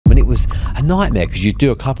was a nightmare because you'd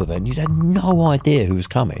do a club event, you'd had no idea who was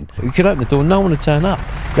coming. You could open the door, no one would turn up.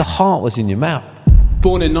 Your heart was in your mouth.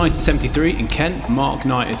 Born in 1973 in Kent, Mark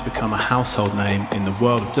Knight has become a household name in the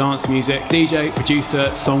world of dance music. DJ, producer,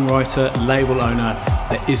 songwriter, label owner,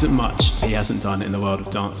 there isn't much he hasn't done in the world of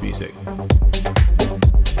dance music.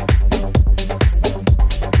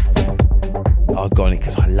 I've got it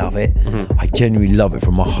because I love it. I genuinely love it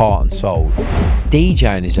from my heart and soul.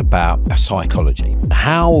 DJing is about a psychology.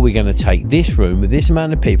 How are we going to take this room with this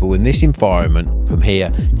amount of people in this environment from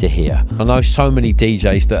here to here? I know so many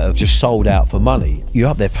DJs that have just sold out for money. You're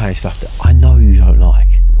up there playing stuff that I know you don't like.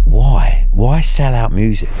 Why? Why sell out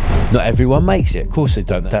music? Not everyone makes it. Of course they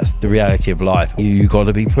don't. That's the reality of life. You've got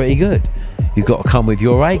to be pretty good. You've got to come with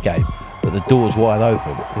your A game. But the door's wide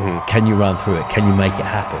open. Can you run through it? Can you make it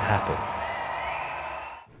happen?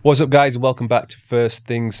 What's up, guys, and welcome back to First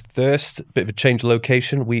Things First. Bit of a change of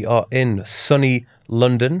location. We are in sunny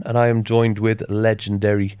London, and I am joined with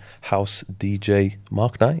legendary house DJ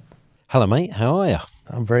Mark Knight. Hello, mate. How are you?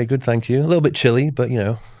 I'm very good, thank you. A little bit chilly, but you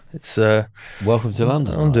know, it's welcome to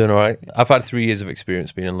London. I'm doing all right. I've had 3 years of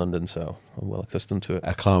experience being in London, so I'm well accustomed to it.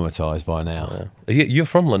 Acclimatised by now. Yeah. You're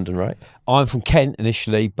from London, right? I'm from Kent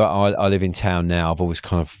initially, but I live in town now. I've always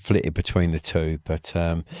kind of flitted between the two, but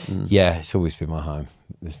yeah, it's always been my home,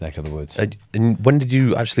 this neck of the woods. And when did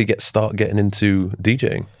you actually start getting into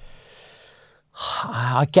DJing?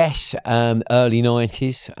 I guess early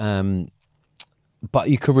 90s, but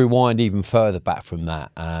you could rewind even further back from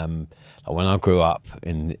that. When I grew up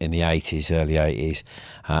in the 80s, early 80s,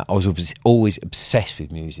 I was always obsessed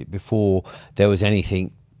with music. Before there was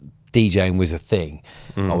anything, DJing was a thing.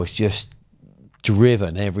 I was just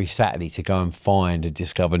driven every Saturday to go and find and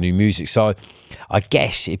discover new music. So I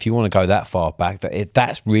guess if you want to go that far back,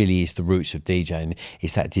 that really is the roots of DJing.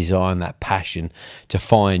 It's that desire and that passion to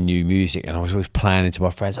find new music. And I was always planning to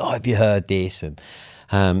my friends, oh, have you heard this? And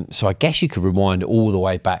so I guess you could rewind all the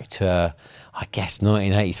way back to, I guess,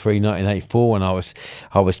 1983, 1984, when I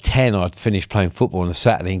was 10. I'd finish playing football on a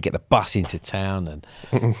Saturday and get the bus into town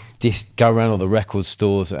and just go around all the record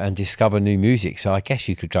stores and discover new music. So I guess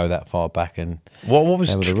you could go that far back. And what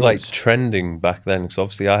was like trending back then? Because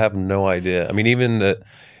obviously I have no idea. I mean, even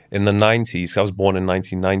in the 90s, I was born in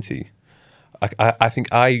 1990. I think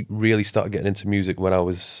I really started getting into music when I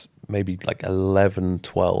was maybe like 11,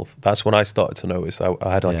 12. That's when I started to notice I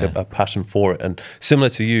had like a passion for it. And similar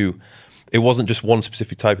to you, it wasn't just one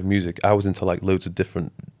specific type of music. I was into like loads of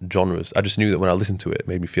different genres. I just knew that when I listened to it, it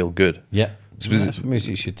made me feel good. Yeah, that's what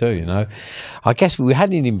music should do, you know. I guess we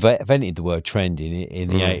hadn't invented the word trend in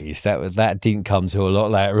the 80s. That didn't come till a lot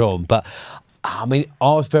later on. But I mean,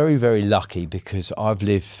 I was very, very lucky because I've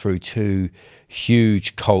lived through two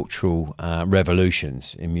huge cultural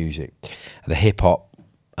revolutions in music. The hip-hop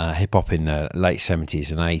in the late 70s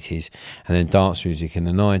and 80s, and then dance music in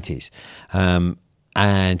the 90s.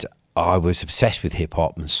 And I was obsessed with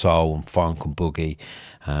hip-hop and soul and funk and boogie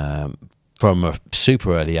from a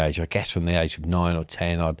super early age. I guess from the age of 9 or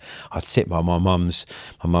 10, I'd sit by my mum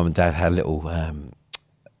and dad had a little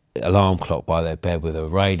alarm clock by their bed with a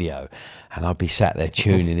radio, and I'd be sat there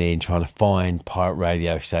tuning in, trying to find pirate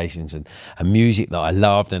radio stations and music that I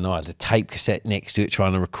loved, and I had a tape cassette next to it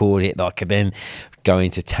trying to record it that I could then go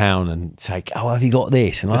into town and say, oh, have you got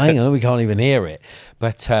this? And hang on, we can't even hear it.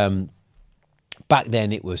 But back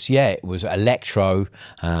then it was electro,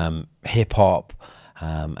 hip-hop,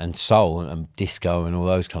 and soul and disco and all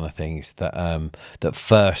those kind of things that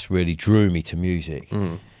first really drew me to music.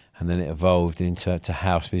 And then it evolved into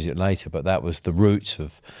house music later, but that was the roots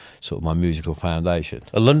of sort of my musical foundation.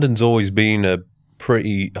 London's always been a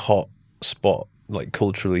pretty hot spot, like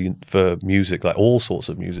culturally, for music, like all sorts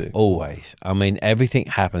of music. Always. I mean, everything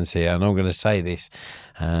happens here, and I'm going to say this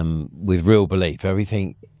with real belief.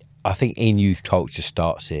 Everything, I think, in youth culture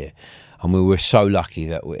starts here. And we're so lucky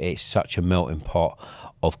that it's such a melting pot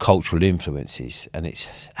of cultural influences, and it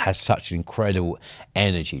has such an incredible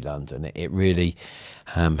energy, London. It really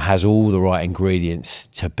has all the right ingredients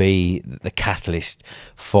to be the catalyst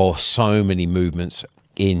for so many movements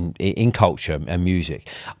in culture and music.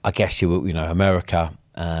 I guess you know, America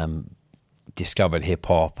discovered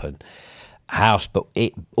hip-hop and house, but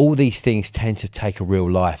all these things tend to take a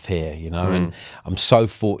real life here, you know. And I'm so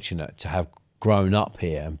fortunate to have grown up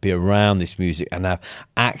here and be around this music and have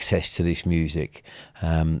access to this music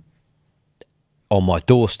on my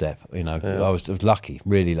doorstep, you know. I was lucky,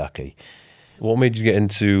 really lucky. What made you get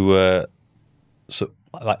into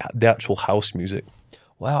like the actual house music?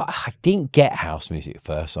 Well, I didn't get house music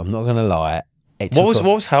first, I'm not going to lie. What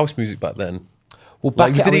was house music back then? Well,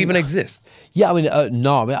 back did it even exist? Yeah, I mean,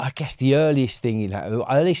 no, I mean, I guess the earliest thing,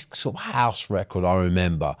 earliest sort of house record I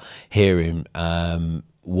remember hearing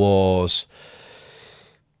was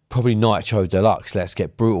probably Nitro Deluxe, Let's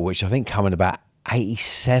Get Brutal, which I think coming about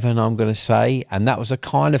 87, I'm going to say. And that was a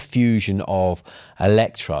kind of fusion of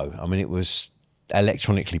electro. I mean, it was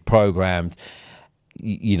electronically programmed,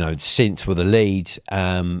 synths were the leads.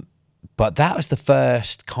 But that was the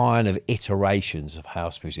first kind of iterations of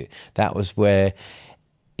house music. That was where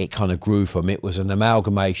it kind of grew from. It was an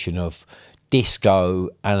amalgamation of disco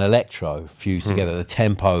and electro fused together, the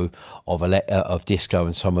tempo of disco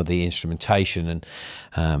and some of the instrumentation and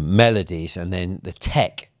melodies, and then the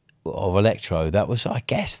tech of electro. That was, I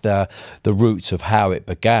guess, the roots of how it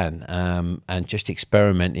began, and just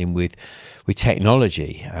experimenting with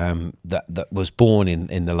technology that was born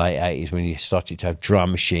in the late 80s, when you started to have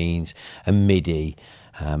drum machines and MIDI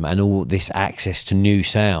and all this access to new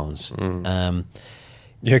sounds.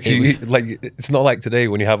 Yeah, it's not like today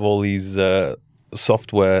when you have all these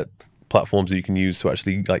software platforms that you can use to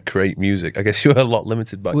actually create music. I guess you were a lot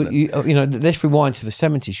limited back then. Let's rewind to the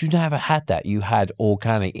 70s. You never had that. You had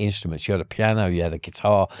organic instruments. You had a piano, you had a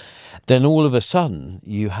guitar. Then all of a sudden,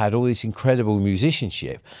 you had all this incredible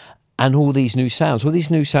musicianship and all these new sounds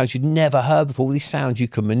you'd never heard before, all these sounds you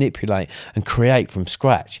can manipulate and create from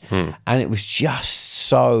scratch. And it was just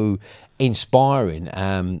so inspiring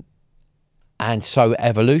and so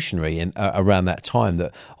evolutionary around that time,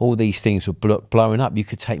 that all these things were blowing up. You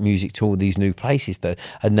could take music to all these new places that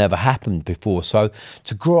had never happened before. So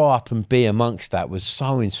to grow up and be amongst that was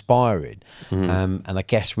so inspiring, and I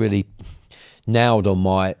guess really nailed on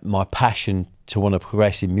my passion to want to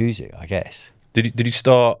progress in music, I guess. Did you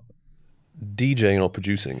start DJing or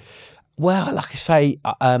producing? Well, like I say,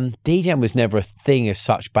 DJing was never a thing as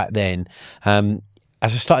such back then. As I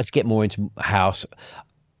started to get more into house,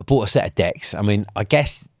 I bought a set of decks. I mean, I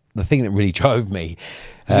guess the thing that really drove me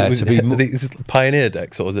is it Pioneer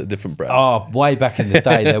decks, or was it a different brand? Oh, way back in the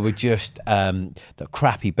day, they were just the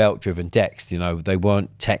crappy belt-driven decks. They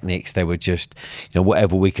weren't Technics. They were just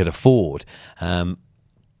whatever we could afford,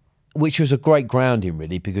 which was a great grounding,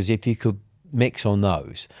 really, because if you could mix on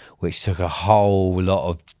those, which took a whole lot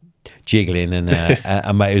of jiggling and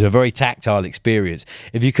it was a very tactile experience.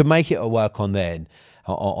 If you could make it work on that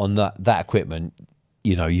equipment,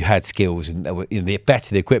 you had skills, and the better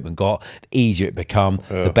the equipment got, the easier it become,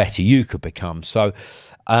 the better you could become. So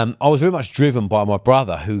I was very much driven by my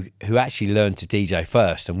brother, who actually learned to DJ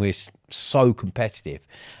first, and we're so competitive.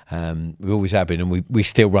 We always have been, and we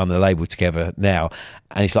still run the label together now.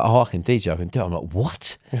 And he's like, "Oh, I can DJ, I can do it." I'm like,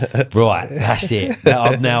 "What?" Right, that's it.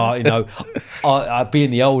 Now I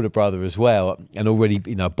being the older brother as well, and already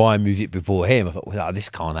buying music before him, I thought, well, this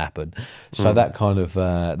can't happen. So that kind of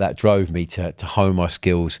that drove me to hone my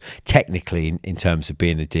skills technically in terms of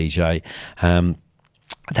being a DJ.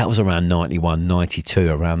 That was around 91, 92,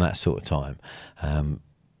 around that sort of time.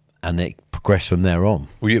 And it progressed from there on.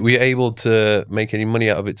 Were you able to make any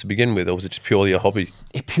money out of it to begin with, or was it just purely a hobby?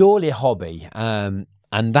 Purely a hobby, and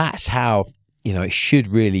that's how it should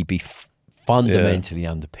really be fundamentally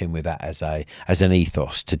underpinned with that as an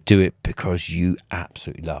ethos, to do it because you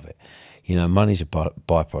absolutely love it. Money's a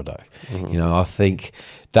byproduct. I think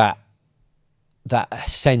that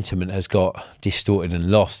sentiment has got distorted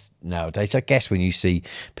and lost nowadays. I guess when you see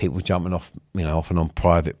people jumping off, often on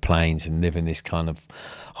private planes and living this kind of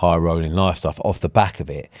high rolling life stuff off the back of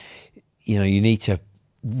it, you need to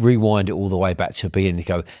rewind it all the way back to being to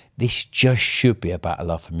go, this just should be about a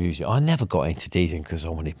love for music. I never got into DJing because I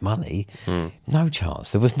wanted money. No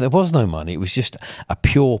chance. There was no money. It was just a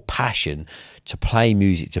pure passion to play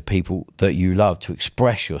music to people that you love, to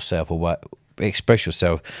express yourself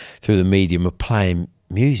through the medium of playing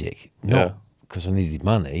music, not because I needed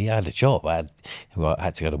money. I had a job. I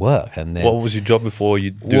had to go to work. And then, what was your job before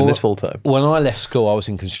you doing this full time? When I left school, I was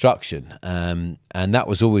in construction, and that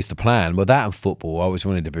was always the plan. Well, that and football. I always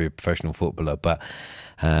wanted to be a professional footballer, but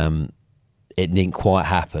it didn't quite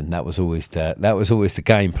happen. That was always the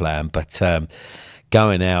game plan. But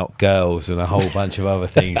going out, girls, and a whole bunch of other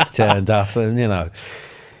things turned up, and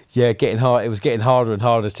getting hard. It was getting harder and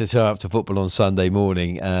harder to turn up to football on Sunday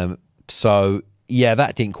morning. So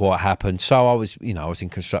that didn't quite happen. So I was in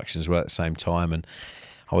construction as well at the same time, and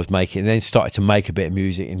I was then started to make a bit of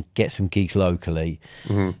music and get some gigs locally,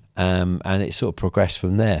 and it sort of progressed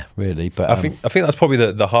from there, really. But I think that's probably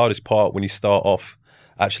the hardest part when you start off,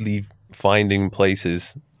 actually finding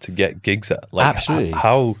places to get gigs at. Absolutely.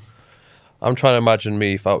 How I'm trying to imagine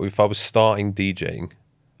me if I was starting DJing.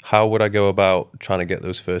 how would I go about trying to get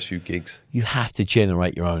those first few gigs? You have to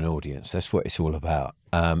generate your own audience. That's what it's all about.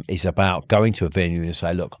 It's about going to a venue and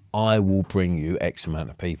say, look, I will bring you X amount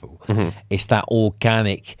of people. It's that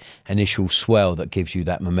organic initial swell that gives you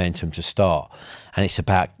that momentum to start. And it's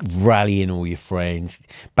about rallying all your friends.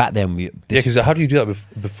 Back then, because how do you do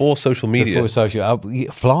that before social media? Before social,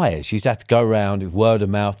 flyers. You'd have to go around with word of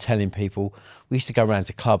mouth, telling people. We used to go around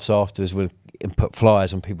to clubs afterwards and put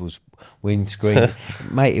flyers on people's windscreens.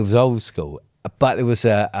 Mate, it was old school. But there was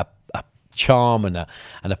a charm and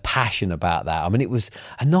a passion about that. I mean, it was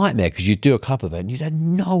a nightmare because you'd do a club event and you'd had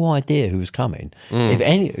no idea who was coming. If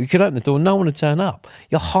any, you could open the door, no one would turn up.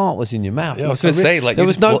 Your heart was in your mouth. Yeah, I was going to say, like, there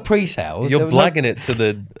was no pre-sales. You're blagging it to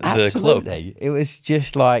the club. It was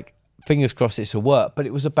just like, fingers crossed it's a work, but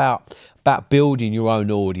it was about building your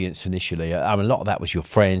own audience initially. I mean, a lot of that was your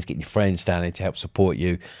friends, getting your friends down there to help support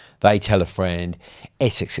you. They tell a friend,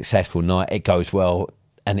 it's a successful night, it goes well,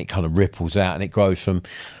 and it kind of ripples out and it grows from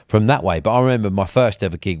that way. But I remember my first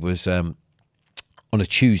ever gig was on a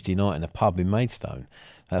Tuesday night in a pub in Maidstone.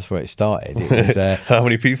 That's where it started. It was, how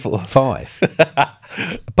many people?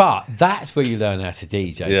 5. But that's where you learn how to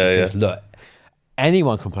DJ. Yeah, because look,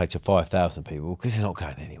 anyone can play to 5,000 people because they're not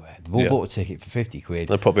going anywhere. They've all bought a ticket for 50 quid.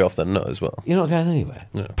 They're probably off their nut as well. You're not going anywhere.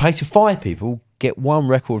 Yeah. Play to 5 people, get 1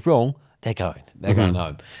 record wrong, they're going. They're going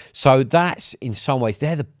home. So that's, in some ways,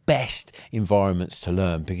 they're the best environments to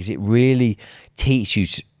learn because it really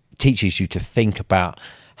teaches you to think about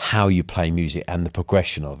how you play music and the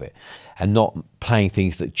progression of it, and not playing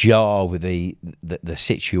things that jar with the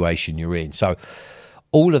situation you're in. So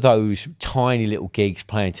all of those tiny little gigs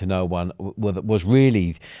playing to no one was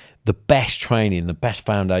really the best training, the best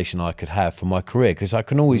foundation I could have for my career, because I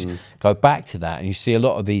can always go back to that. And you see a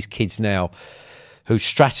lot of these kids now who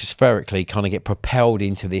stratospherically kind of get propelled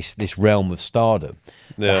into this realm of stardom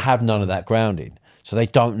that have none of that grounding. So they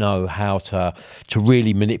don't know how to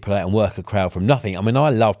really manipulate and work a crowd from nothing. I mean, I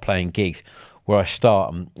love playing gigs where I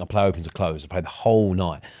start and I play open to close. I play the whole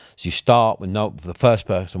night. So you start with the first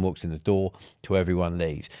person walks in the door to everyone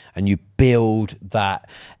leaves, and you build that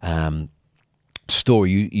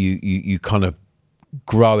story. You kind of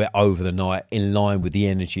grow it over the night in line with the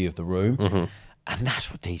energy of the room. And that's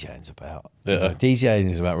what DJing's about. You know, DJing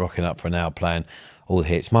is about rocking up for an hour playing all the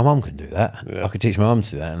hits. My mum can do that. I could teach my mum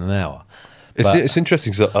to do that in an hour. It's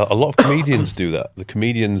interesting because a lot of comedians do that. The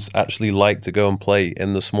comedians actually like to go and play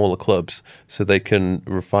in the smaller clubs so they can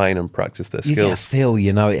refine and practice their skills. You feel,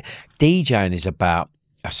 DJing is about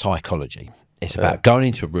a psychology. It's about going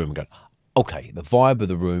into a room and going, okay, the vibe of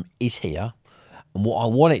the room is here, and what I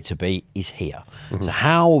want it to be is here. So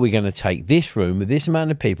how are we going to take this room with this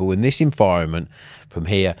amount of people in this environment from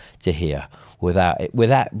here to here with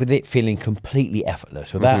it feeling completely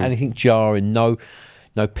effortless, without anything jarring, no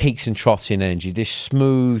peaks and troughs in energy, this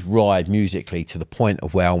smooth ride musically to the point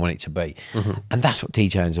of where I want it to be. And that's what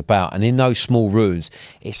DJing's about. And in those small rooms,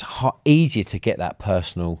 it's easier to get that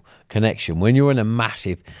personal connection. When you're in a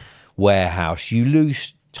massive warehouse, you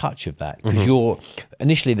lose touch of that because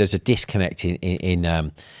initially there's a disconnect in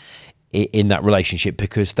that relationship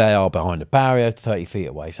because they are behind a barrier 30 feet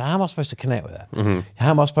away. So how am I supposed to connect with that? How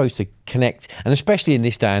am I supposed to connect? And especially in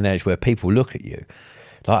this day and age where people look at you,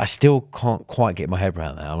 like, I still can't quite get my head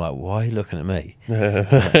around that. I'm like, why are you looking at me? Like,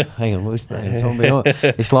 hang on, what's playing?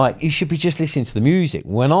 It's like, you should be just listening to the music.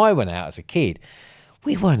 When I went out as a kid,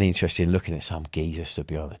 we weren't interested in looking at some geezer stood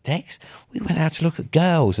behind the decks. We went out to look at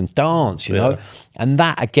girls and dance, you know? And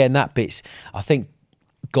that, again, that bit's, I think,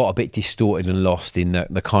 got a bit distorted and lost in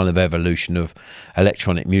the kind of evolution of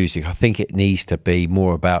electronic music. I think it needs to be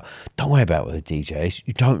more about, don't worry about what the DJ is.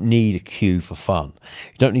 You don't need a cue for fun.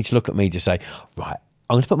 You don't need to look at me to say, right,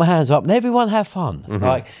 I'm going to put my hands up and everyone have fun.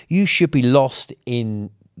 Like, you should be lost in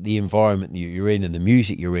the environment that you're in and the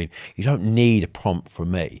music you're in. You don't need a prompt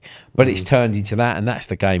from me. But it's turned into that, and that's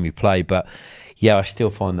the game you play. But yeah, I still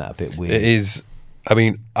find that a bit weird. It is. I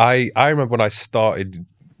mean, I remember when I started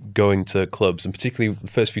going to clubs, and particularly the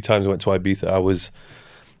first few times I went to Ibiza,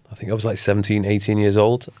 I think I was like 17, 18 years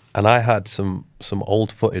old, and I had some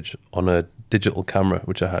old footage on a digital camera,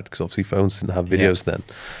 which I had, because obviously phones didn't have videos then.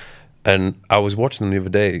 And I was watching them the other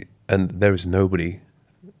day, and there was nobody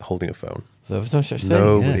holding a phone. There was no such thing.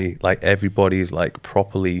 Nobody. Like, everybody's like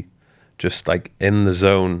properly just like in the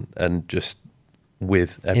zone and just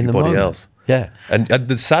with everybody else. Yeah. And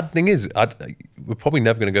the sad thing is, we're probably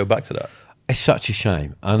never going to go back to that. It's such a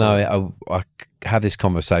shame. I know I have this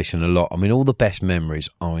conversation a lot. I mean, all the best memories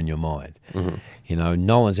are in your mind. You know,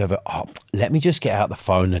 no one's ever, let me just get out the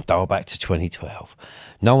phone and dial back to 2012.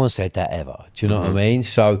 No one said that ever. Do you know what I mean?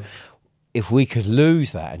 So if we could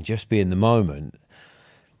lose that and just be in the moment,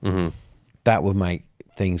 that would make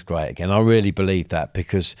things great again. I really believe that,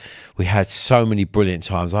 because we had so many brilliant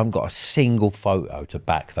times. I haven't got a single photo to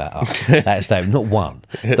back that up. That statement, not one.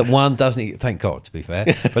 That one doesn't. Thank God, to be fair,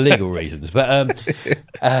 for legal reasons. But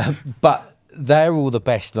they're all the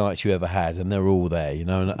best nights you ever had, and they're all there. You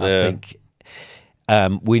know, and I think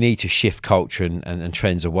we need to shift culture and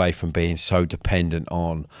trends away from being so dependent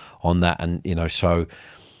on that. And you know, so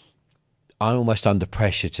I'm almost under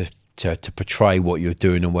pressure to portray what you're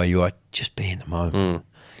doing and where you are. Just be in the moment.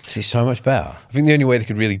 Because it's so much better. I think the only way they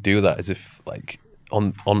could really do that is if, like,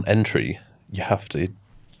 on entry, you have to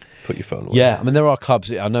put your phone away. Yeah, I mean, there are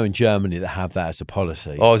clubs I know in Germany that have that as a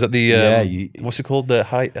policy. Oh, is that the what's it called? The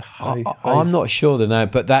high I'm not sure the name,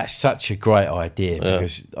 but that's such a great idea,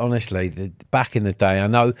 because honestly, back in the day,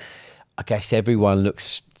 I guess everyone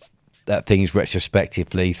looks at things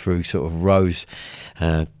retrospectively through sort of rose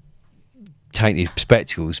tainted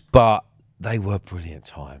spectacles, but they were brilliant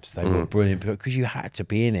times. They were brilliant because you had to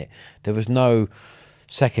be in it. There was no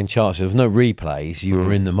second chance. There was no replays. You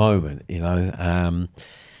were in the moment, you know.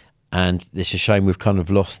 And it's a shame we've kind of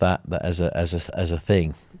lost that as a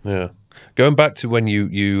thing. Yeah. Going back to when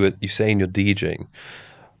you saying you're DJing,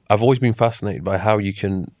 I've always been fascinated by how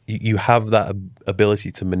you have that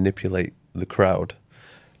ability to manipulate the crowd.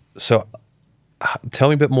 So tell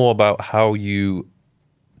me a bit more about how you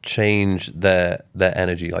change their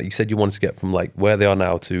energy. Like you said, you wanted to get from like where they are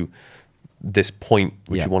now to this point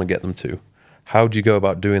which you want to get them to. How do you go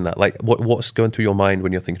about doing that? Like what's going through your mind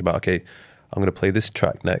when you're thinking about, okay, I'm going to play this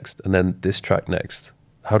track next and then this track next?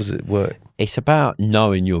 How does it work? It's about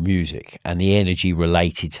knowing your music and the energy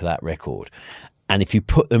related to that record. And if you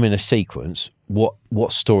put them in a sequence, what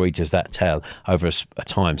story does that tell over a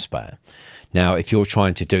time span? Now, if you're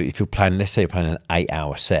trying to if you're planning, let's say you're planning an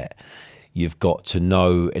 8-hour set, you've got to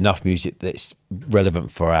know enough music that's relevant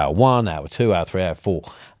for hour 1, hour 2, hour 3, hour 4,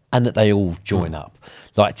 and that they all join up.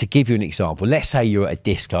 Like, to give you an example, let's say you're at a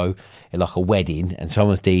disco, like a wedding, and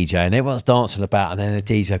someone's DJ, and everyone's dancing about, and then the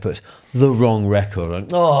DJ puts the wrong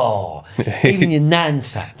record on. Even your nan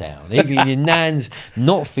sat down. Even your nan's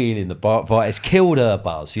not feeling the vibe. It's killed her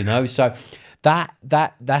buzz, you know? So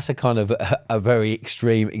that's a kind of a very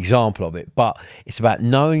extreme example of it, but it's about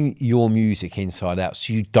knowing your music inside out,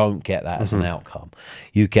 so you don't get that as an outcome.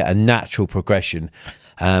 You get a natural progression,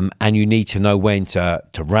 and you need to know when to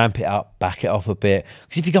ramp it up, back it off a bit,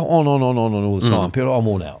 because if you go on all the time, people are like, I'm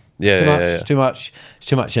worn out. It's too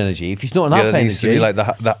much energy. If it's not enough energy, it needs to be like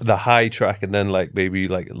the high track, and then like maybe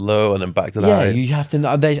like low, and then back to the high. You have to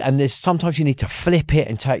know. There's sometimes you need to flip it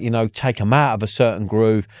and take them out of a certain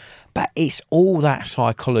groove. But it's all that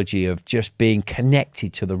psychology of just being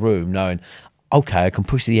connected to the room, knowing, okay, I can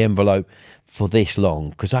push the envelope for this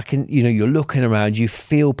long, because I can, you're looking around, you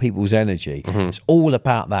feel people's energy. It's all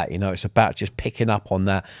about that, it's about just picking up on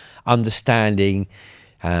that, understanding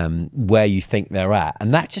where you think they're at.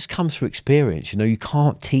 And that just comes through experience. You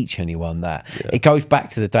can't teach anyone that. It goes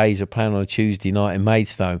back to the days of playing on a Tuesday night in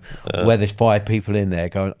Maidstone, where there's 5 people in there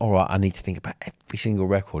going, all right, I need to think about every single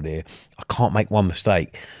record here. I can't make one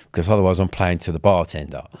mistake, because otherwise I'm playing to the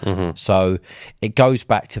bartender. So it goes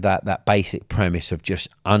back to that basic premise of just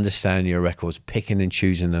understanding your records, picking and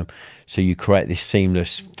choosing them, so you create this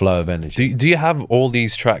seamless flow of energy. Do you have all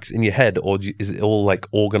these tracks in your head, or is it all like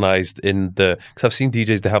organized in the? Because I've seen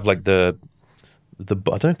DJs, they have like the I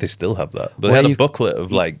don't know if they still have that, but they had a booklet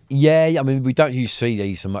of like. Yeah, I mean, we don't use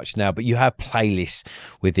CDs so much now, but you have playlists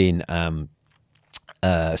within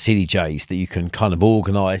CDJs that you can kind of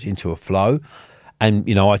organize into a flow. And,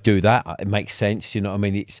 I do that. It makes sense. I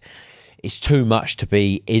mean, it's too much to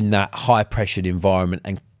be in that high pressured environment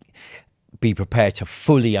and be prepared to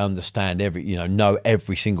fully understand know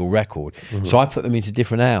every single record. So I put them into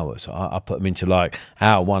different hours. I put them into like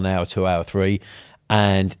hour 1, hour 2, hour 3.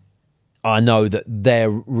 And I know that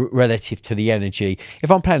they're relative to the energy.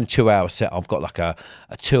 If I'm playing a 2-hour set, I've got like a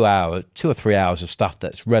 2 or 3 hours of stuff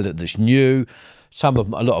that's relevant, that's new. A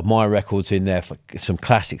lot of my records in there for some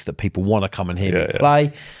classics that people want to come and hear me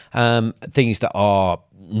play. Things that are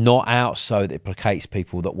not out, so that it placates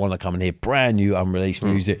people that want to come and hear brand new unreleased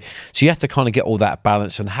music. So you have to kind of get all that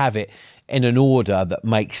balance and have it in an order that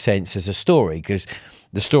makes sense as a story, because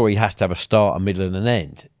the story has to have a start, a middle, and an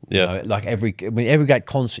end. Like every great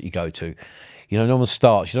concert you go to, no one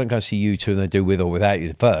starts. You don't go see U2 and they do With or Without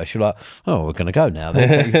You first. You're like, oh, we're going to go now.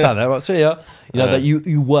 You've done that. Right, see ya. That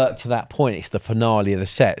you work to that point. It's the finale of the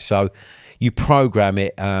set. So you program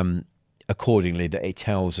it accordingly, that it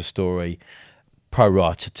tells a story pro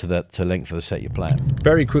rata to the length of the set you're playing.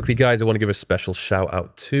 Very quickly, guys, I want to give a special shout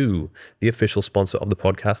out to the official sponsor of the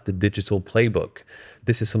podcast, the Digital Playbook.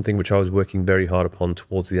 This is something which I was working very hard upon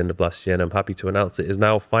towards the end of last year, and I'm happy to announce it is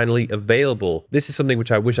now finally available. This is something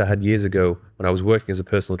which I wish I had years ago when I was working as a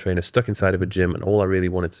personal trainer, stuck inside of a gym, and all I really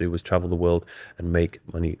wanted to do was travel the world and make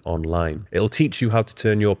money online. It'll teach you how to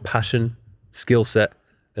turn your passion, skill set,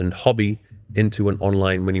 and hobby into an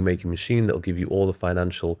online money-making machine that'll give you all the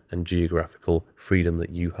financial and geographical freedom that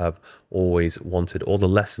you have always wanted. All the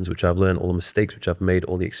lessons which I've learned, all the mistakes which I've made,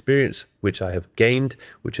 all the experience which I have gained,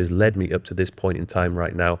 which has led me up to this point in time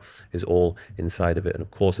right now, is all inside of it. And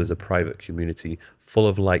of course, there's a private community full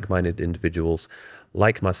of like-minded individuals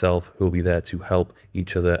like myself who will be there to help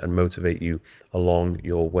each other and motivate you along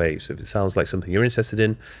your way. So if it sounds like something you're interested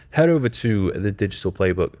in, head over to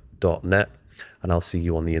thedigitalplaybook.net. and I'll see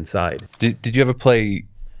you on the inside. Did you ever play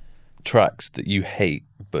tracks that you hate,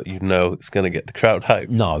 but you know it's going to get the crowd hyped?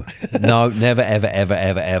 No, never, ever, ever,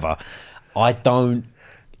 ever, ever. I don't,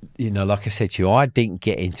 like I said to you, I didn't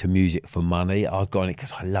get into music for money. I got in it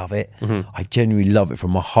because I love it. I genuinely love it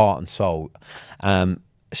from my heart and soul.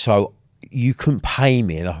 So you couldn't pay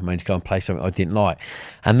me enough money to go and play something I didn't like.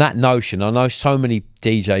 And that notion, I know so many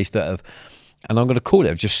DJs that have, and I'm going to call it,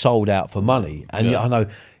 have just sold out for money. And I know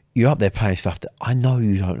you're up there playing stuff that I know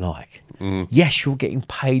you don't like. Yes, you're getting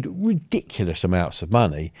paid ridiculous amounts of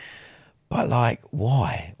money, but like,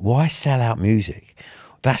 why? Why sell out music?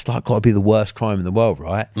 That's like got to be the worst crime in the world,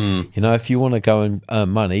 right? If you want to go and earn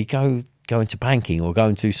money, go into banking or go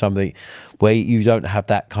into something where you don't have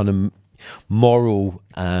that kind of moral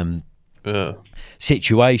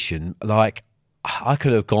situation. Like, I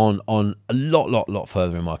could have gone on a lot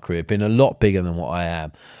further in my career, been a lot bigger than what I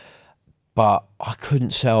am. But I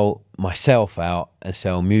couldn't sell myself out and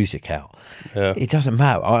sell music out. It doesn't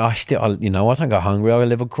matter. I don't go hungry. I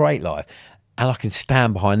live a great life. And I can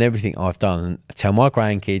stand behind everything I've done and tell my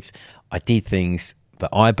grandkids I did things that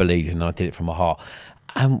I believed in and I did it from my heart.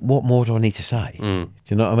 And what more do I need to say? Do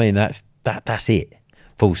you know what I mean? That's it.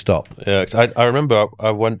 Full stop. Yeah, 'cause I remember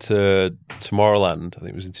I went to Tomorrowland, I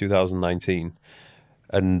think it was in 2019.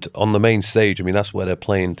 And on the main stage, I mean, that's where they're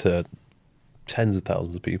playing to tens of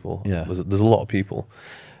thousands of people. Yeah, there's a lot of people,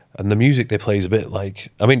 and the music they play is a bit like,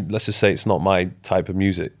 I mean, let's just say it's not my type of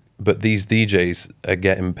music, but these DJs are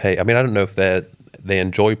getting paid. I mean, I don't know if they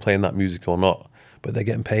enjoy playing that music or not, but they're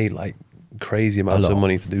getting paid like crazy amounts of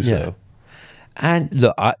money to do so. And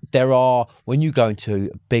look, there are, when you go into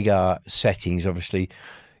bigger settings, obviously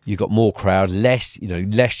you've got more crowd, less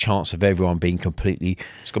chance of everyone being completely.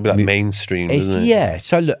 It's got to be like mainstream, isn't it? Yeah.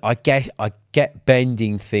 So look, I get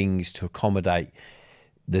bending things to accommodate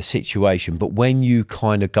the situation, but when you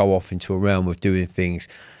kind of go off into a realm of doing things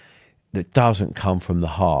that doesn't come from the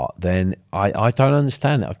heart, then I don't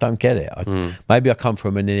understand it. I don't get it. Maybe I come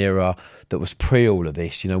from an era that was pre all of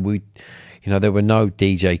this. There were no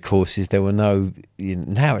DJ courses. There were no.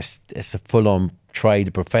 Now it's a full on trade,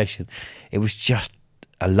 a profession. It was just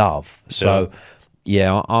a love. So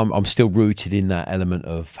I'm still rooted in that element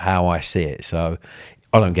of how I see it. So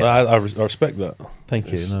I don't get I respect that. Thank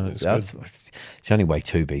you. It's the only way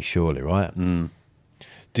to be, surely, right?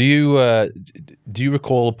 Do you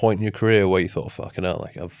recall a point in your career where you thought, fucking hell,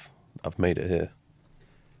 like I've made it here?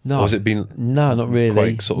 No. Or has it been not really.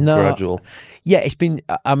 Quite sort of gradual? Yeah, it's been,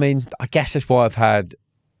 I mean, I guess that's why I've had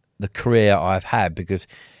the career I've had, because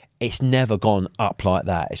it's never gone up like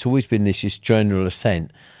that. It's always been this just general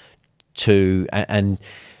ascent to, and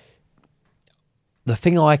the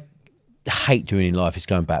thing I hate doing in life is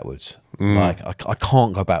going backwards. Like I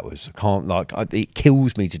can't go backwards. I can't, it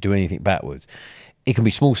kills me to do anything backwards. It can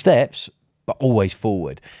be small steps, but always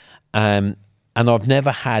forward. And I've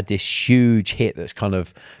never had this huge hit that's kind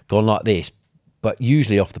of gone like this, but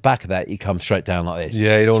usually off the back of that, you come straight down like this.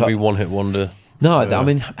 Yeah, you don't want to be one hit wonder. No, I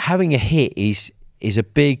mean, having a hit is a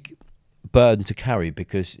big burden to carry,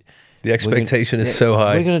 because the expectation is so high.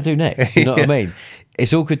 What are we going to do next? You know what I mean?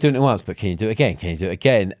 It's all good doing it once, but can you do it again? Can you do it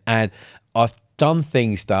again? And I've done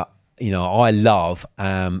things that, I love,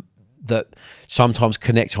 that sometimes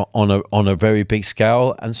connect on a very big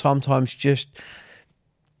scale, and sometimes just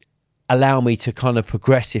allow me to kind of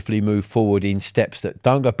progressively move forward in steps that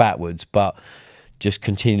don't go backwards, but just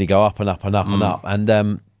continue to go up and up and up and up. And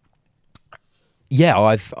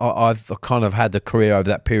I've kind of had the career over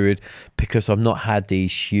that period because I've not had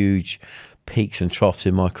these huge peaks and troughs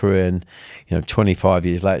in my career, and 25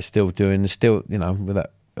 years later, still with that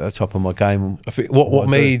at the top of my game. I think what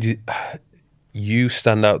made you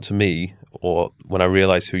stand out to me, or when I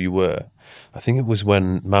realized who you were, I think it was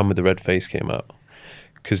when Man with the Red Face came out,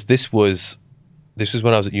 because this was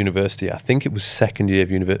when I was at university. I think it was second year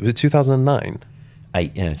of university. Was it 2009?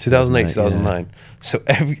 Yeah, 2008, 2009. Yeah. So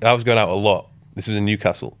I was going out a lot. This was in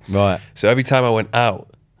Newcastle. Right. So every time I went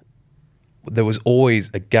out, there was always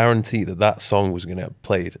a guarantee that that song was going to get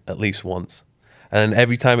played at least once. And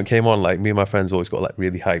every time it came on, like me and my friends always got like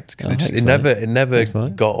really hyped because it never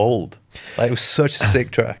got old. Like it was such a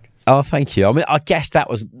sick track. Oh, thank you. I mean, I guess that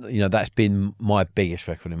was, you know, that's been my biggest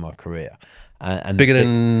record in my career. And bigger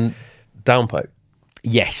than Downpipe?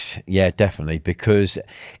 Yes, yeah, definitely, because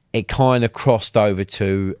it kind of crossed over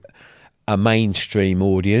to a mainstream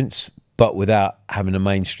audience, but without having a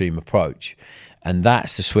mainstream approach. And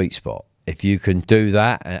that's the sweet spot. If you can do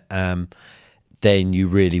that, then you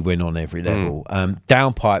really win on every level.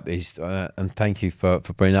 Downpipe is, and thank you for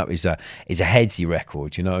bringing up, is a headsy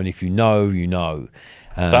record, you know, and if you know, you know.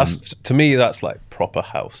 That's, to me, that's like proper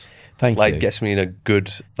house. Thank you. Like gets me in a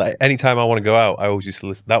good, like anytime I want to go out, I always used to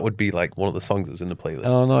listen. That would be like one of the songs that was in the playlist.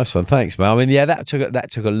 Oh, nice one. Thanks, man. I mean, yeah, that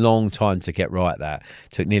took a long time to get right. That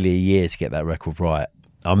took nearly a year to get that record right.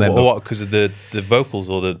 I remember what because of the vocals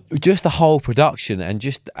or the just the whole production and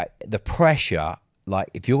just the pressure. Like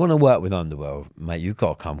if you're going to work with Underworld, mate, you've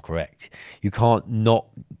got to come correct. You can't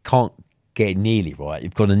get it nearly right.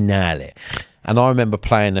 You've got to nail it. And I remember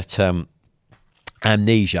playing at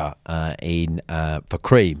Amnesia for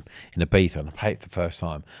Cream in Ibiza, and I played it for the first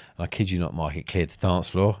time. And I kid you not, Mike, it cleared the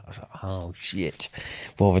dance floor. I was like, oh shit,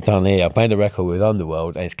 what have I done here? I made a record with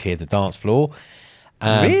Underworld and it's cleared the dance floor.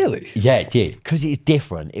 Really? Yeah, it did, because it's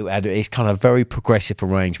different. It's kind of very progressive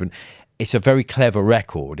arrangement. It's a very clever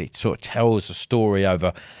record. It sort of tells a story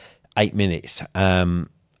over 8 minutes.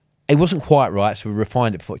 It wasn't quite right, so we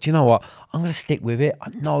refined it before. Do you know what? I'm going to stick with it. I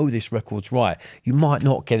know this record's right. You might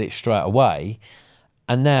not get it straight away.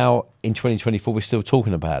 And now in 2024, we're still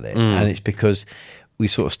talking about it. And it's because we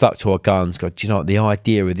sort of stuck to our guns. Do you know what? The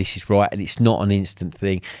idea of this is right, and it's not an instant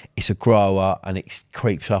thing. It's a grower, and it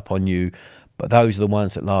creeps up on you. But those are the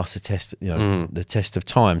ones that last the test, you know, the test of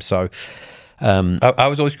time. So I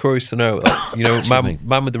was always curious to know, like, you know,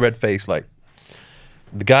 man with the red face, like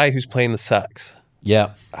the guy who's playing the sax.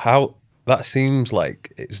 Yeah. How that seems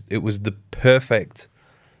like it was the perfect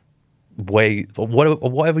way, or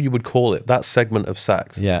whatever you would call it, that segment of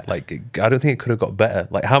sax. Yeah. Like, I don't think it could have got better.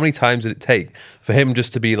 Like, how many times did it take for him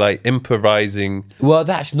just to be like improvising? Well,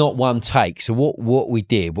 that's not one take. So what we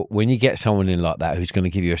did, when you get someone in like that who's going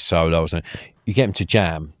to give you a solo or something, you get them to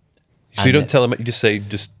jam. So you don't tell them, you just say,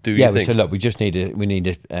 just do your thing. Yeah, so look, we need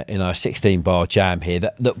a 16-bar jam here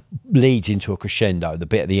that leads into a crescendo, the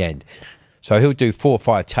bit at the end. So he'll do 4 or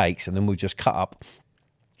 5 takes, and then we'll just cut up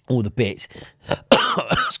all the bits.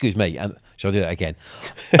 Excuse me. And shall I do that again?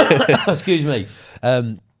 Excuse me.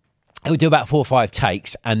 We'll do about 4 or 5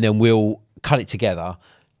 takes, and then we'll cut it together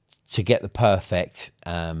to get the perfect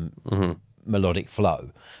melodic flow.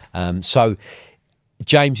 So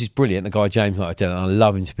James is brilliant, the guy James, like I and I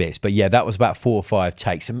love him to bits. But yeah, that was about 4 or 5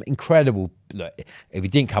 takes. Some incredible. Look, if he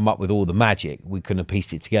didn't come up with all the magic, we couldn't have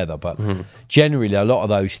pieced it together. But generally, a lot of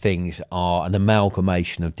those things are an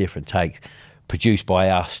amalgamation of different takes produced by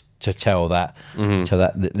us to tell that, to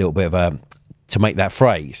that little bit of to make that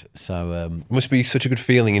phrase. So it must be such a good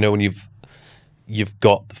feeling, you know, when you've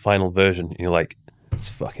got the final version and you're like, it's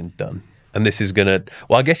fucking done. And this is gonna.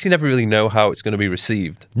 Well, I guess you never really know how it's going to be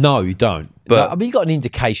received. No, you don't. But I mean, you got an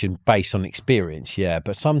indication based on experience, yeah.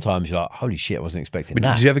 But sometimes you're like, "Holy shit, I wasn't expecting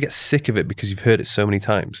that." Did you ever get sick of it because you've heard it so many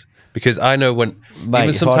times? Because I know when, mate,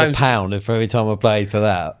 even sometimes, I had a pound for every time I played for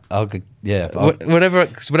that. Whenever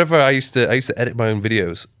I used to edit my own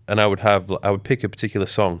videos, and I would pick a particular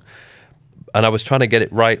song, and I was trying to get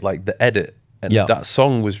it right, like the edit. And that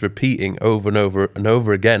song was repeating over and over and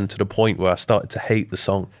over again to the point where I started to hate the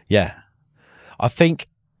song. Yeah. I think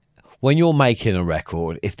when you're making a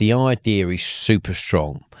record, if the idea is super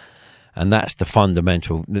strong, and that's the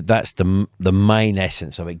fundamental, that's the main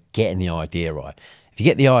essence of it, getting the idea right. If you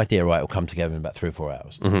get the idea right, it'll come together in about 3 or 4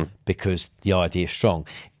 hours because the idea is strong.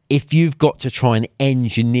 If you've got to try and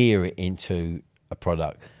engineer it into a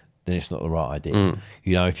product, then it's not the right idea.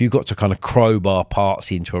 You know, if you've got to kind of crowbar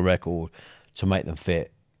parts into a record to make them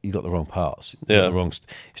fit, you've got the wrong parts. Yeah.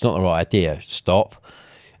 It's not the right idea. Stop.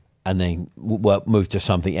 And then move to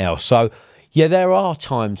something else. So, yeah, there are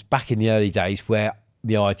times back in the early days where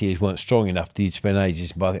the ideas weren't strong enough. You'd spend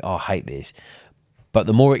ages, but I think, oh, I hate this. But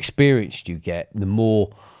the more experienced you get, the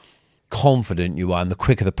more confident you are, and the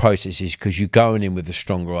quicker the process is, because you're going in with a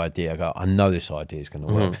stronger idea. I go, I know this idea is going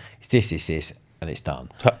to work. It's this, and it's done.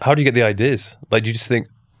 How do you get the ideas? Like, do you just think,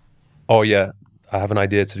 oh, yeah, I have an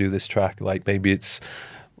idea to do this track. Like, maybe it's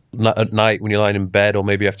at night when you're lying in bed, or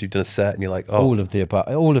maybe after you've done a set and you're like, oh, all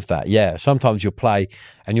of that, yeah. Sometimes you'll play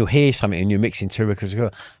and you'll hear something and you're mixing two records and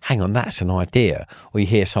go, hang on, that's an idea. Or you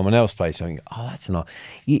hear someone else play something, oh, that's an idea.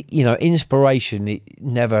 You know, inspiration, it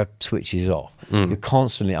never switches off. I'm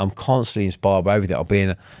constantly inspired by everything. I'll be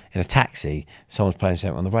in a taxi, someone's playing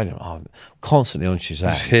something on the radio, I'm constantly on Shazam.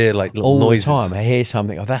 Just hear like little all noises. the time. I hear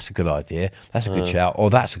something, oh, that's a good idea, that's a good shout, or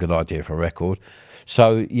that's a good idea for a record.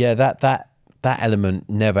 So yeah, that element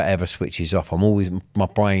never ever switches off. My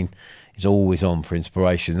brain is always on for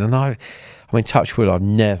inspiration, and I mean, touch wood, I've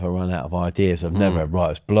never run out of ideas. I've never had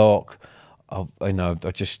writer's block.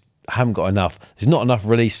 I just haven't got enough. There's not enough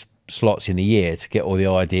release slots in a year to get all the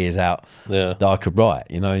ideas out that I could write.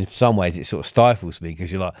 You know, in some ways it sort of stifles me,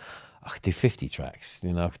 because you're like, I could do 50 tracks,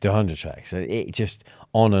 you know, I could do 100 tracks. So it just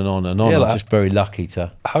on and on and on. I'm just very lucky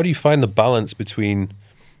to. How do you find the balance between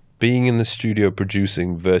being in the studio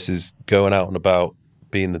producing versus going out and about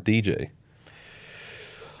being the DJ?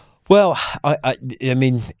 Well, I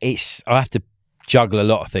mean, I have to juggle a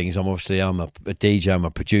lot of things. I'm a DJ, I'm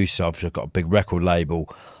a producer, I've got a big record label.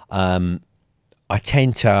 I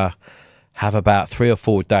tend to have about 3 or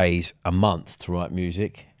 4 days a month to write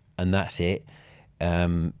music, and that's it.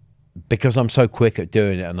 Because I'm so quick at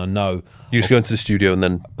doing it, and I know you just go into the studio and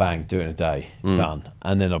then bang, do it in a day, done.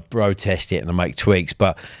 And then I road test it and I make tweaks,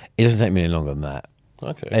 but it doesn't take me any longer than that.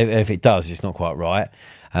 Okay. If it does, it's not quite right.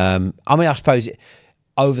 I mean, I suppose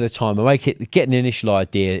over the time, I get an initial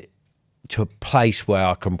idea to a place where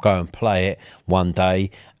I can go and play it one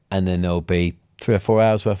day, and then there'll be 3 or 4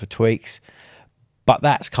 hours worth of tweaks. But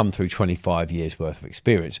that's come through 25 years worth of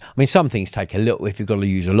experience. I mean, some things take a little, if you've got to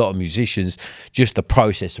use a lot of musicians, just the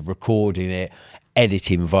process of recording it,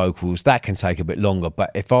 editing vocals, that can take a bit longer.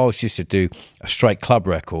 But if I was just to do a straight club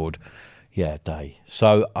record, yeah, a day.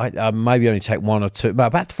 So I maybe only take 1 or 2,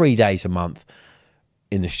 about 3 days a month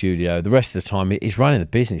in the studio. The rest of the time is running the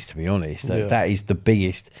business, to be honest. That is the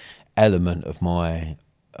biggest element of my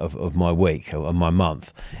week or my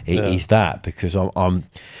month. Is that, because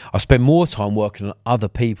I spend more time working on other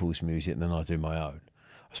people's music than I do my own.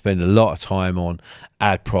 I spend a lot of time on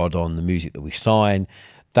ad prod on the music that we sign.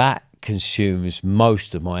 That consumes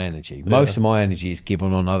most of my energy. Most of my energy is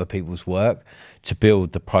given on other people's work to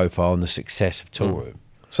build the profile and the success of Toolroom.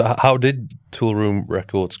 So how did Toolroom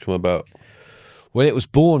Records come about? Well, it was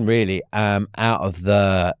born really out of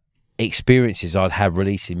the experiences I'd had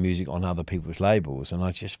releasing music on other people's labels, and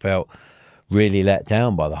I just felt really let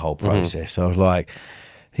down by the whole process. I was like,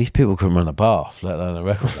 these people can run a bath, let alone a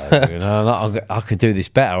record label, you know, and I could do this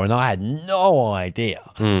better. And I had no idea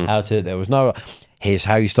how to. There was no, here's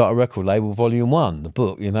how you start a record label, volume 1, the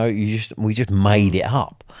book, you know, we just made it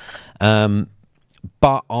up.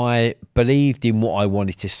 But I believed in what I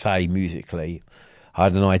wanted to say musically. I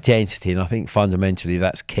had an identity, and I think fundamentally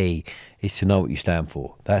that's key, is to know what you stand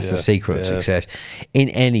for. That's the secret of success in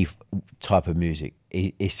any type of music,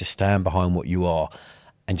 is to stand behind what you are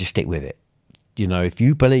and just stick with it. You know, if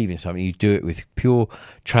you believe in something, you do it with pure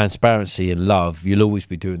transparency and love, you'll always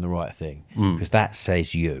be doing the right thing, because that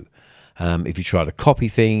says you. If you try to copy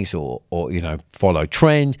things or you know, follow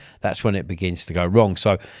trend, that's when it begins to go wrong.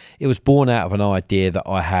 So it was born out of an idea that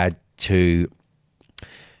I had to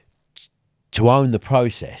own the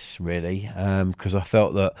process, really, because I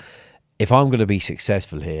felt that if I'm going to be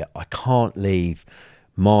successful here, I can't leave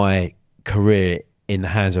my career in the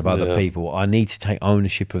hands of other people. I need to take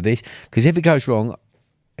ownership of this, because if it goes wrong,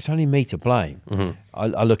 it's only me to blame.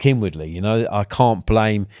 I look inwardly, you know, I can't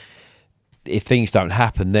blame. If things don't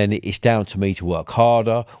happen, then it's down to me to work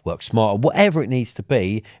harder, work smarter, whatever it needs to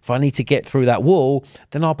be. If I need to get through that wall,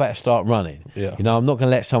 then I better start running. You know, I'm not going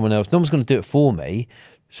to let someone else, no one's going to do it for me,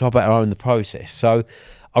 so I better own the process. So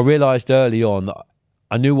I realised early on that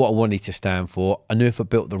I knew what I wanted to stand for. I knew if I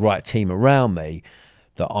built the right team around me,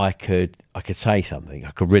 that I could say something.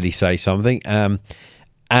 I could really say something. And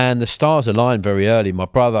the stars aligned very early. My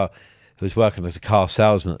brother, who was working as a car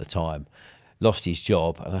salesman at the time, lost his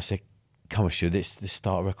job, and I said, come on, Stu, let's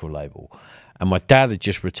start a record label. And my dad had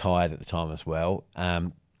just retired at the time as well.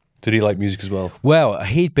 Did he like music as well? Well,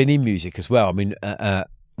 he'd been in music as well. I mean,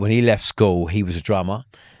 when he left school, he was a drummer,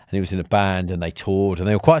 and he was in a band, and they toured, and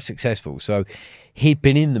they were quite successful. So he'd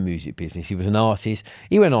been in the music business. He was an artist.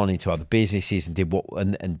 He went on into other businesses and did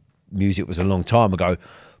and music was a long time ago,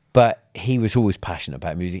 but he was always passionate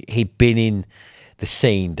about music. He'd been in the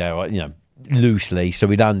scene there, you know, loosely, so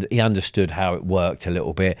he understood how it worked a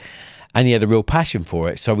little bit. And he had a real passion for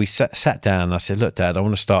it. So we sat down and I said, look, Dad, I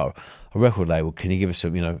want to start a record label. Can you give us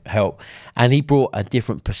some, you know, help? And he brought a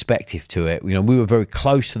different perspective to it. You know, we were very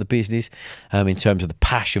close to the business in terms of the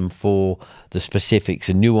passion for the specifics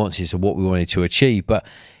and nuances of what we wanted to achieve. But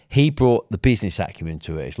he brought the business acumen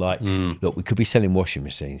to it. It's like, look, we could be selling washing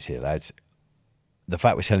machines here, lads. The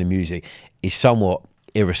fact we're selling music is somewhat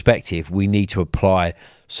irrespective. We need to apply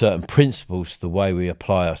certain principles to the way we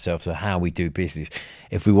apply ourselves to how we do business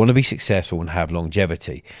if we want to be successful and have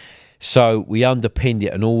longevity. So we underpinned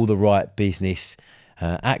it on all the right business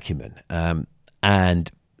acumen.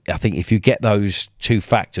 And I think if you get those two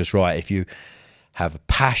factors right, if you have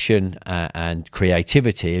passion and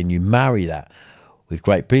creativity and you marry that with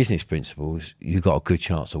great business principles, you've got a good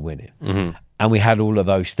chance of winning. And we had all of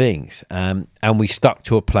those things. And we stuck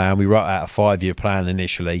to a plan. We wrote out a 5-year plan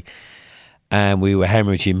initially, and we were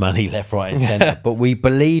hemorrhaging money left, right, and centre. But we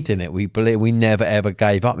believed in it. We never, ever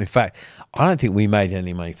gave up. In fact, I don't think we made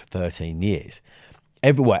any money for 13 years.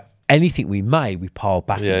 Everywhere, anything we made, we piled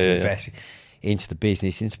back into investing into the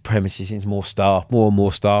business, into premises, into more staff, more and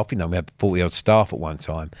more staff. You know, we had 40-odd staff at one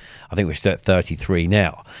time. I think we're still at 33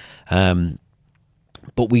 now.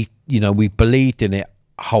 But we believed in it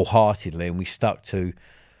wholeheartedly, and we stuck to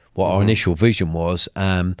what our initial vision was.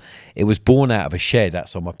 It was born out of a shed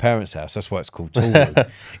outside my parents' house. That's why it's called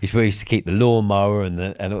Toolroom. It's where we used to keep the lawnmower and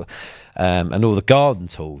all the garden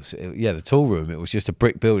tools. The tool room. It was just a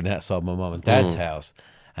brick building outside my mum and dad's house.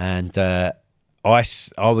 And I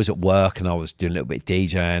was at work and I was doing a little bit of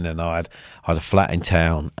DJing, and I had a flat in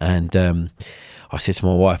town. And I said to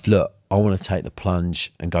my wife, look, I want to take the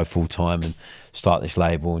plunge and go full time and start this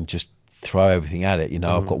label and just throw everything at it. You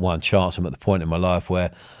know, I've got one chance. I'm at the point in my life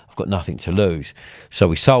where I've got nothing to lose. So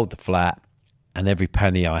we sold the flat, and every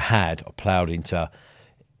penny I had, I ploughed into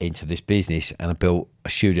this business, and I built a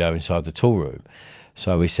studio inside the tool room.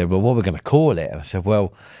 So we said, well, what are we going to call it? And I said,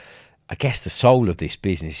 well, I guess the soul of this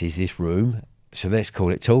business is this room, so let's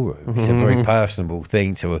call it Tool Room. It's a very personable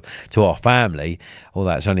thing to our family,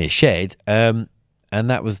 although it's only a shed. And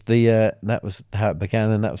that was how it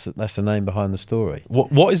began, and that's the name behind the story.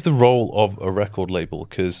 What is the role of a record label?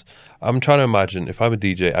 Because I'm trying to imagine, if I'm a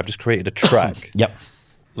DJ, I've just created a track. Yep.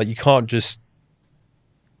 Like, you can't just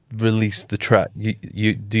release the track.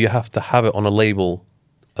 Do you have to have it on a label,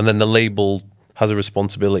 and then the label has a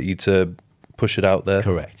responsibility to push it out there?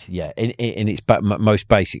 Correct. Yeah. In its most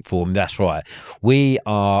basic form, that's right.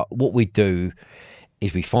 What we do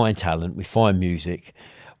is we find talent, we find music,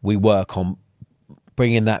 we work on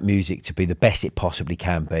bringing that music to be the best it possibly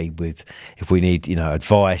can be, with, if we need,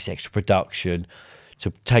 advice, extra production,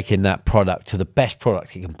 to taking that product to the best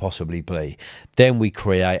product it can possibly be. Then we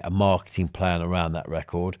create a marketing plan around that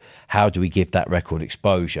record. How do we give that record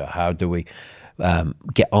exposure? How do we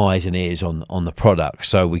get eyes and ears on the product?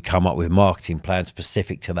 So we come up with a marketing plan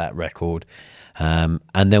specific to that record. And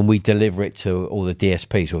then we deliver it to all the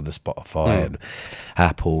DSPs, all the Spotify and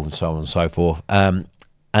Apple and so on and so forth.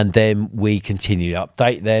 And then we continue to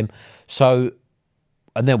update them. So,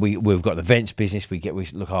 and then we've got an events business. We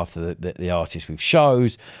look after the artists with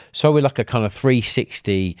shows. So we're like a kind of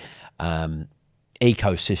 360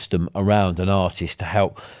 ecosystem around an artist to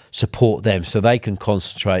help support them, so they can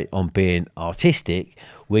concentrate on being artistic.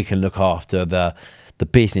 We can look after the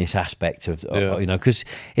business aspect of because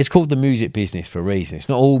it's called the music business for a reason. It's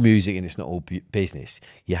not all music and it's not all business.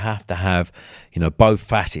 You have to have both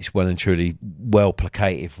facets well and truly well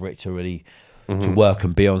placated for it to really to work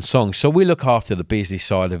and be on songs. So we look after the business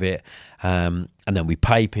side of it, and then we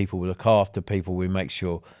pay people, we look after people, we make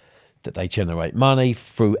sure that they generate money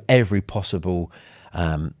through every possible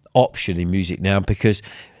option in music now, because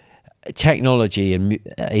technology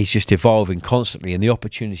is just evolving constantly, and the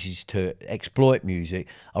opportunities to exploit music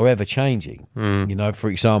are ever changing. For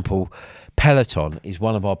example, Peloton is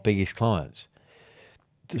one of our biggest clients,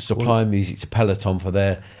 supplying music to Peloton for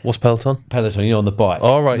their... What's Peloton? Peloton, on the bike.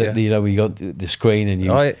 Oh, right, yeah. We got the screen and you...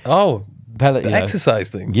 The exercise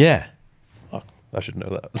thing? Yeah. Oh, I should know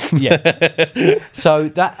that. Yeah. So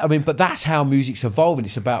but that's how music's evolving.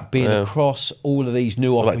 It's about being across all of these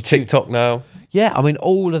new opportunities. Like TikTok now. Yeah,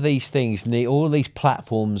 all of these things all of these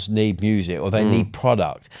platforms need music, or they need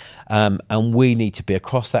product, and we need to be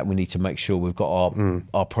across that. We need to make sure we've got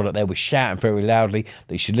our product there. We're shouting very loudly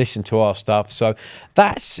that you should listen to our stuff. So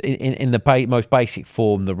that's in the most basic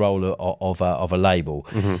form the role of a label.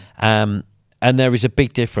 And there is a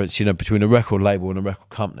big difference, between a record label and a record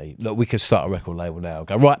company. Look, we could start a record label now.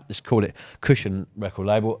 Go, right, let's call it Cushion Record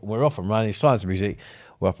Label. We're off and running, science and music.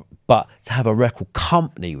 But to have a record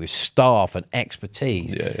company with staff and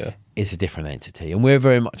expertise is a different entity. And we're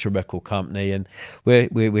very much a record company, and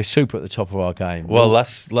we're super at the top of our game. Well,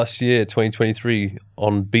 last year, 2023,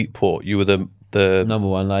 on Beatport, you were the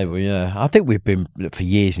 #1 label. Yeah, I think we've been for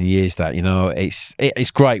years and years. That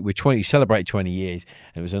it's great. We celebrate 20 years.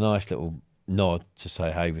 And it was a nice little nod to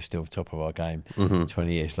say, hey, we're still top of our game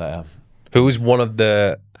 20 years later. Who was one of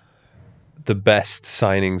the the best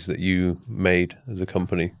signings that you made as a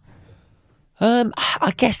company?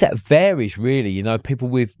 I guess that varies really. You know, people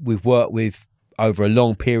we've worked with over a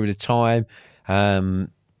long period of time.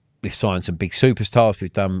 We've signed some big superstars.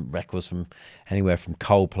 We've done records from anywhere from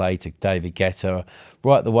Coldplay to David Guetta,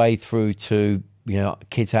 right the way through to, you know,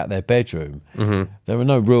 kids out their bedroom. There are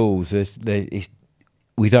no rules.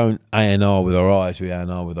 We don't A&R with our eyes, we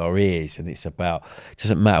A&R with our ears, and it's about, it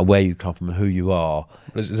doesn't matter where you come from and who you are.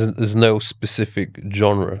 There's no specific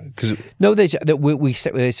genre? No, there's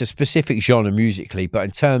a specific genre musically, but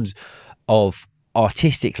in terms of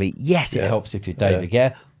artistically, yes, it helps if you're David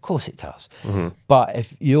Guetta. Of course it does. But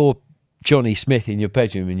if you're Johnny Smith in your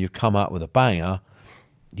bedroom and you've come up with a banger,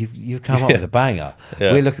 you've come up with a banger.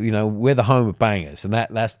 We're the home of bangers, and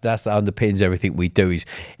that's underpins everything we do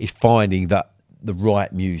is finding the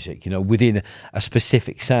right music, you know, within a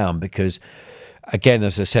specific sound. Because again,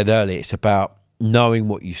 as I said earlier, it's about knowing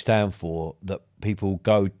what you stand for, that people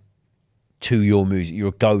go to your music,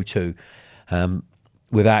 your go-to,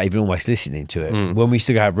 without even almost listening to it. When we used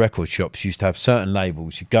to have record shops, you used to have certain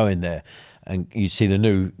labels. You go in there and you'd see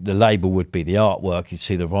the label would be the artwork, you'd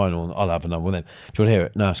see the vinyl, and I'll have another one. Then, do you want to hear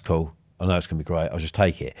it? No, it's cool. I know it's going to be great. I'll just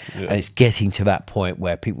take it. And it's getting to that point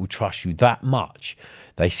where people trust you that much.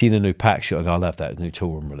 They see the new pack shot and go, I'll have that new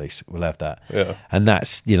Toolroom release. We'll have that. And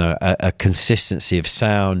that's, you know, a consistency of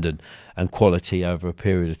sound and quality over a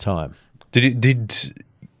period of time.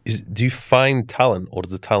 Do you find talent, or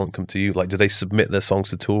does the talent come to you? Like, do they submit their songs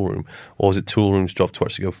to Toolroom, or is it Toolroom's job to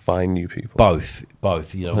actually go find new people?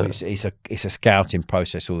 Both. You know, it's a scouting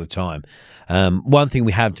process all the time. One thing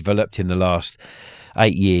we have developed in the last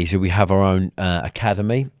 8 years is we have our own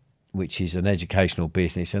academy, which is an educational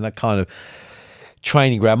business, and that kind of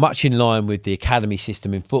training ground, much in line with the academy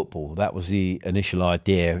system in football. That was the initial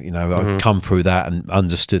idea. You know, I've come through that and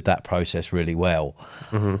understood that process really well,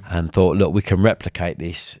 and thought, look, we can replicate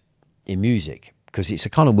this in music, because it's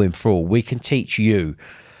a kind of win for all. We can teach you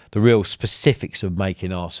the real specifics of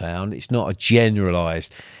making our sound. It's not a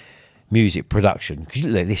generalized music production, because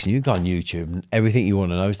listen, you go on YouTube and everything you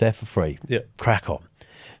want to know is there for free. Crack on.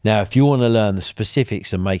 Now, if you want to learn the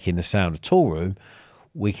specifics of making the sound of Toolroom,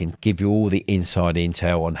 we can give you all the inside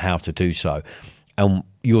intel on how to do so. And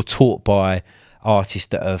you're taught by artists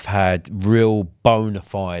that have had real bona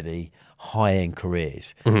fide high-end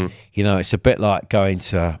careers. You know, it's a bit like going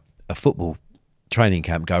to a football training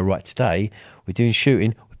camp, go, right, today we're doing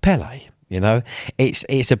shooting with Pele. You know,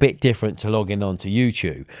 it's a bit different to logging on to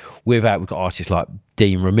YouTube. We've got artists like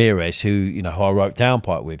Dean Ramirez, who I wrote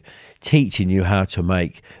Downpipe with, teaching you how to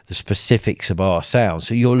make the specifics of our sound.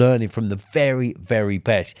 So you're learning from the very, very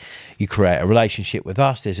best. You create a relationship with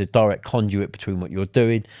us. There's a direct conduit between what you're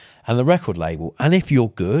doing and the record label. And if you're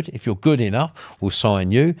good enough, we'll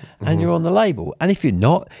sign you and you're on the label. And if you're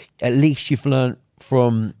not, at least you've learned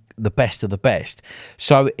from the best of the best.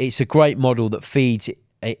 So it's a great model that feeds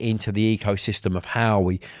into the ecosystem of how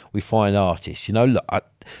we find artists. You know, look,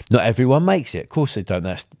 not everyone makes it. Of course they don't.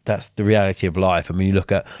 That's the reality of life. I mean, you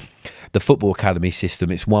look at the football academy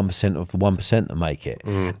system, it's 1% of the 1% that make it.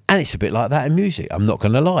 And it's a bit like that in music. I'm not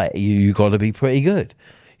going to lie. You got to be pretty good.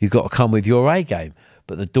 You've got to come with your A game,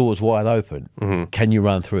 but the door's wide open. Can you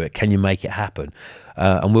run through it? Can you make it happen?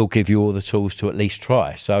 And we'll give you all the tools to at least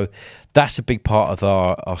try. So that's a big part of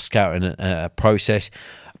our scouting process.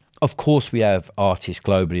 Of course, we have artists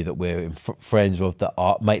globally that we're friends with that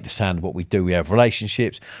make the sound of what we do. We have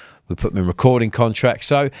relationships. We put them in recording contracts.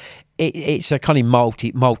 So it's a kind of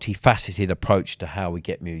multifaceted approach to how we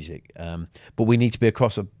get music. But we need to be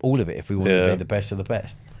across all of it if we want to be the best of the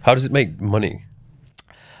best. How does it make money?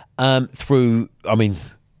 Through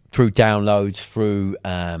downloads, through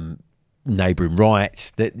neighbouring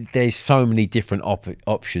rights. There's so many different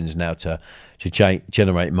options now to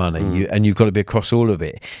generate money, and you've got to be across all of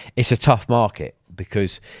it. It's a tough market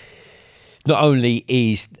because not only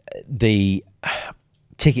is the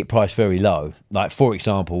ticket price very low, like for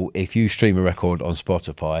example, if you stream a record on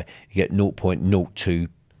Spotify, you get 0.02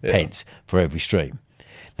 pence for every stream.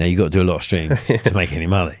 Now you've got to do a lot of streams to make any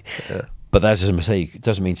money. But that doesn't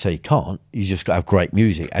mean to say you can't. You just got to have great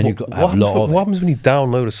music, and you've got to have a lot of it. What happens when you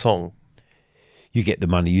download a song? You get the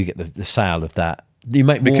money, you get the sale of that. You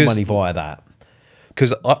make more money via that.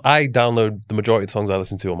 Because I download the majority of songs I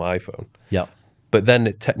listen to on my iPhone. Yeah. But then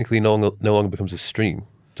it technically no longer becomes a stream,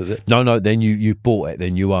 does it? No. Then you bought it,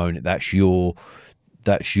 then you own it. That's your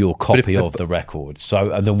copy of the record.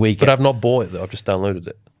 So and then we get. But I've not bought it though. I've just downloaded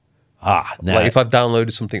it. No. Like if I've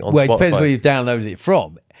downloaded something on Spotify. Well, it depends where you've downloaded it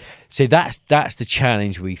from. See, that's the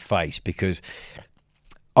challenge we face, because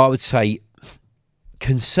I would say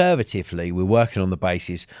conservatively, we're working on the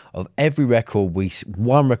basis of every record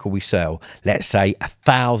one record we sell, let's say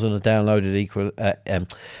 1,000 are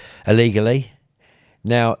downloaded illegally.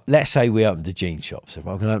 Now, let's say we opened a jean shop. So if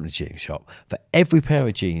I'm going to open a jean shop, for every pair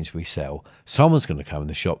of jeans we sell, someone's going to come in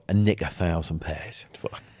the shop and nick 1,000 pairs.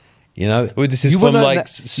 Fuck. You know, well, this is from like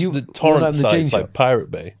the torrent sites, like Pirate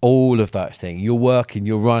Bay. All of that thing. You're working,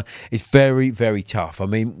 you're running. It's very, very tough. I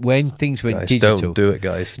mean, when things went digital, don't do it,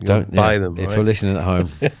 guys. Don't buy them. If you're listening at home,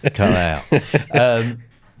 cut that out.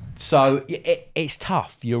 So it's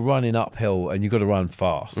tough. You're running uphill, and you've got to run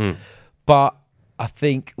fast. But I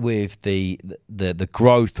think with the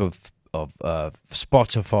growth of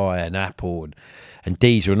Spotify and Apple and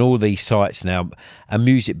Deezer and all these sites now, and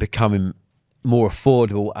music becoming more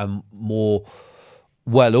affordable and more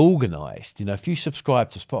well organized. You know, if you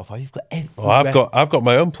subscribe to Spotify, you've got every. Oh, I've got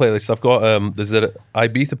my own playlist. I've got there's an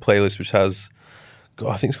Ibiza playlist which has,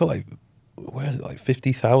 I think it's got like, where is it, like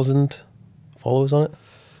 50,000 followers on it.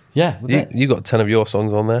 Yeah, you got 10 of your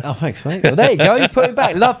songs on there. Oh, thanks, mate. Well, there you go. You put it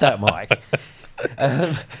back. Love that, Mike.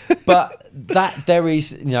 But there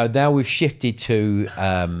is, you know, now we've shifted to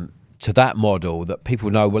that model that people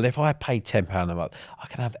know, well, if I pay £10 a month, I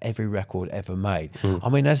can have every record ever made. I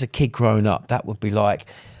mean, as a kid growing up, that would be like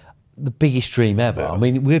the biggest dream ever. Yeah. I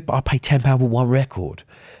mean, I pay £10 for one record,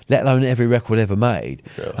 let alone every record ever made.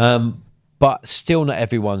 Yeah. But still not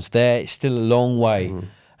everyone's there. It's still a long way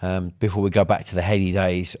before we go back to the heady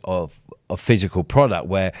days of physical product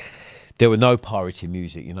where there were no pirated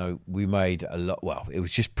music. You know, we made a lot. Well, it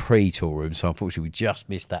was just pre-Toolroom, so unfortunately we just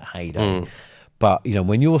missed that heyday. But, you know,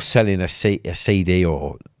 when you're selling a CD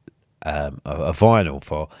or a vinyl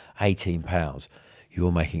for £18,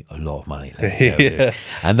 you're making a lot of money. Yeah.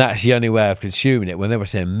 And that's the only way of consuming it. When they were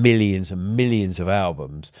selling millions and millions of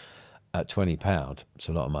albums at £20, it's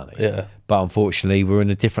a lot of money. Yeah. But unfortunately, we're in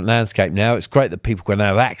a different landscape now. It's great that people can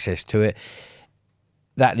have access to it.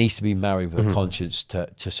 That needs to be married with a conscience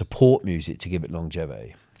to support music, to give it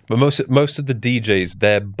longevity. But most of the DJs,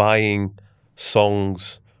 they're buying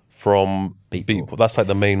songs from people. That's like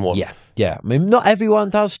the main one. Yeah. I mean, not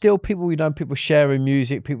everyone does still. People, you know, people sharing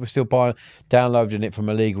music, people still downloading it from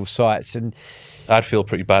illegal sites. And I'd feel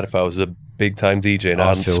pretty bad if I was a big time DJ and I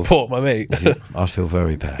hadn't support my mate. I'd feel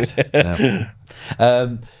very bad.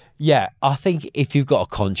 Yeah, I think if you've got a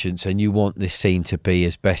conscience and you want this scene to be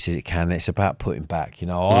as best as it can, it's about putting back. You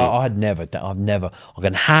know, I've never, I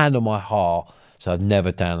can hand on my heart, so I've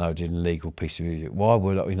never downloaded an illegal piece of music. Why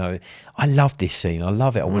would I? You know, I love this scene. I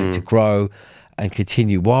love it. I want it to grow and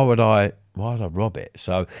continue. Why would I rob it?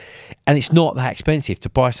 So, and it's not that expensive to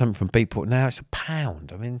buy something from Beatport now. It's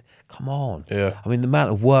 £1. I mean, come on. Yeah. I mean, the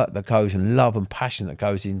amount of work that goes and love and passion that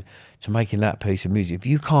goes into making that piece of music. If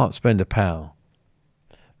you can't spend £1,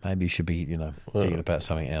 maybe you should be, you know, thinking about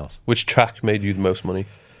something else. Which track made you the most money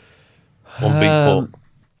on Beatport?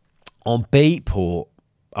 On Beatport,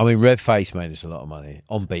 I mean, Red Face made us a lot of money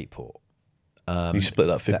on Beatport. You split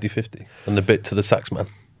that 50-50 and the bit to the sax man.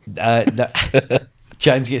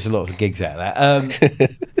 James gets a lot of gigs out of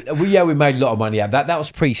that. We made a lot of money out of that. That was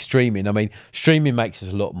pre-streaming. I mean, streaming makes us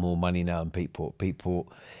a lot more money now than Beatport.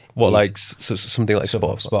 What, like something like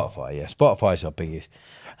Spotify? Spotify, yeah. Spotify is our biggest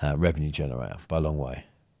revenue generator by a long way.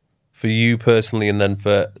 For you personally, and then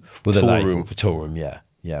for Toolroom? For Toolroom,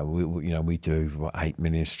 yeah. We do what, 8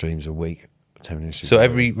 million streams a week. 10 million streams so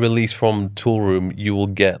every release from Toolroom, you will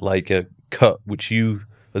get like a cut, which you,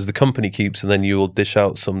 as the company, keeps, and then you will dish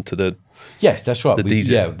out some to the. Yes, that's right. The DJ.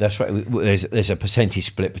 Yeah, that's right. There's a percentage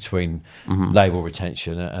split between label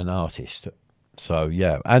retention and artist. So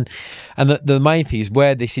yeah, and the main thing is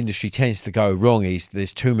where this industry tends to go wrong is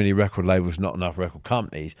there's too many record labels, not enough record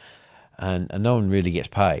companies, and no one really gets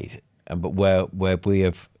paid. But where we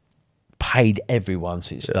have paid everyone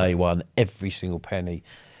since day one, every single penny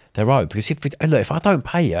they're owed. Because if I don't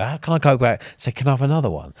pay you, how can I go back and say, can I have another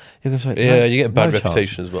one? You're gonna say, you get a bad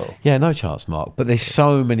reputation as well. Yeah, no chance, Mark. But there's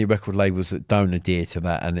so many record labels that don't adhere to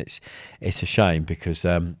that, and it's a shame because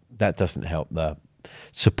that doesn't help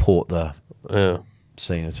support the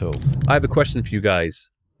scene at all. I have a question for you guys.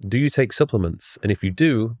 Do you take supplements? And if you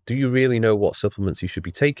do you really know what supplements you should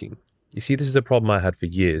be taking? You see, this is a problem I had for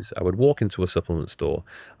years. I would walk into a supplement store,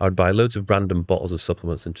 I would buy loads of random bottles of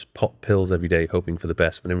supplements and just pop pills every day, hoping for the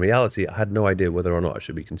best. But in reality, I had no idea whether or not I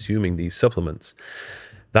should be consuming these supplements.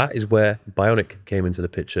 That is where Bionic came into the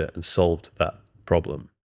picture and solved that problem.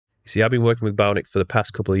 You see, I've been working with Bionic for the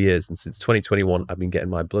past couple of years, and since 2021, I've been getting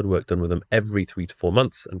my blood work done with them every 3 to 4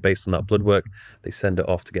 months. And based on that blood work, they send it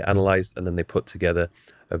off to get analyzed, and then they put together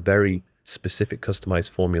a very specific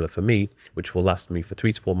customized formula for me, which will last me for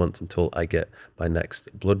 3 to 4 months until I get my next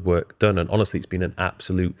blood work done. And honestly, it's been an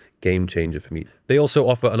absolute game changer for me. They also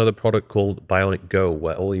offer another product called Bionic Go,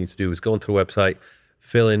 where all you need to do is go onto the website,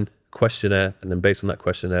 fill in questionnaire, and then based on that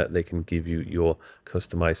questionnaire, they can give you your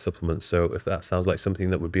customized supplements. So if that sounds like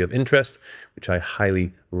something that would be of interest, which I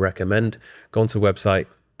highly recommend, go onto the website,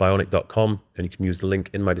 bionic.com, and you can use the link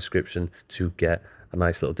in my description to get a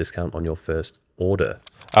nice little discount on your first order.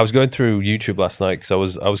 I was going through YouTube last night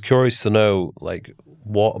because I was curious to know like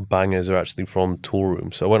what bangers are actually from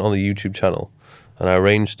Toolroom. So I went on the YouTube channel and I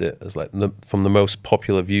arranged it as like from the most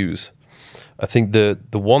popular views. I think the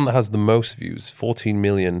one that has the most views, 14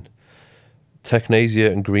 million,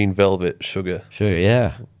 Technasia and Green Velvet Sugar. Sure,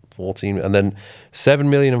 yeah. 14, and then 7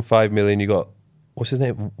 million and 5 million. You got, what's his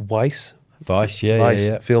name? Vice,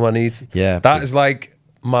 yeah. Feel My Needs. Yeah, that is like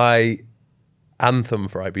my anthem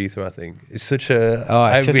for Ibiza. I think it's such a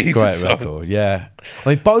it's such a great song. record. Yeah, I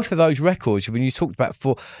mean both of those records. When you talked about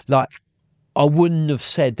I wouldn't have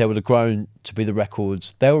said they would have grown to be the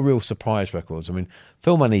records. They were real surprise records. I mean,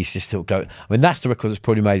 Feel My Needs is still going. I mean, that's the record that's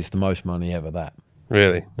probably made us the most money ever. That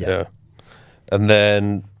really, yeah. And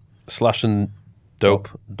then Slash and Dope.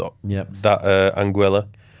 Yep. That Anguilla.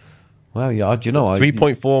 Well, yeah, do you know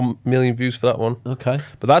 3.4 million views for that one. Okay,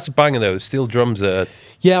 but that's a banger though. Steel drums are.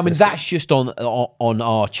 Yeah, I mean that's just on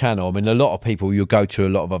our channel. I mean, a lot of people, you'll go to a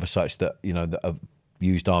lot of other sites that that have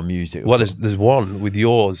used our music. Well, there's one with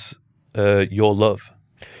yours, Your Love,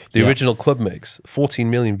 the original club mix, 14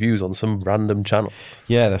 million views on some random channel.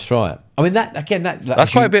 Yeah, that's right. I mean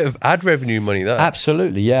that's quite a bit of ad revenue money. That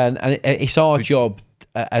absolutely, yeah, and it's our job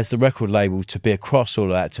as the record label to be across all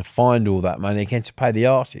of that, to find all that money, again, to pay the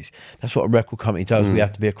artists. That's what a record company does. We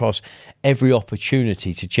have to be across every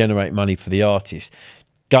opportunity to generate money for the artists.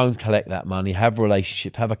 Go and collect that money, have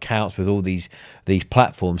relationships, have accounts with all these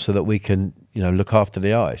platforms so that we can, look after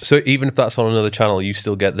the artists. So even if that's on another channel, you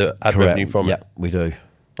still get the ad revenue from it? Yeah, we do.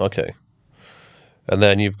 Okay. And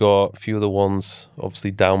then you've got a few other ones,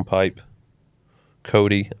 obviously Downpipe,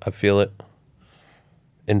 Cody, I Feel It,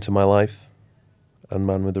 Into My Life, and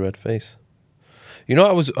Man with the Red Face.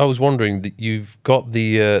 I was wondering that you've got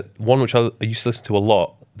the one which I used to listen to a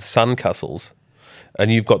lot, the Sandcastles, and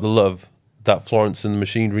you've got the Love, that Florence and the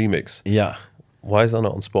Machine remix. Yeah. Why is that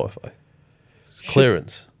not on Spotify?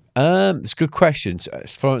 Clearance. It's a good question.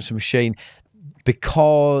 It's Florence and the Machine,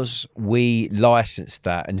 because we licensed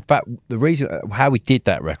that. In fact, the reason how we did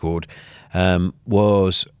that record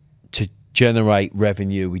was to generate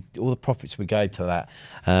revenue. All the profits we gave to that.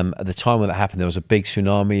 At the time when that happened, there was a big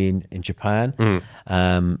tsunami in Japan.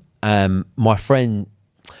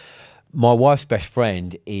 My wife's best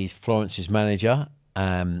friend is Florence's manager,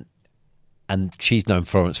 and she's known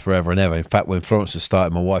Florence forever and ever. In fact, when Florence was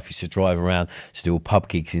starting, my wife used to drive around to do all pub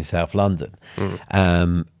gigs in South London.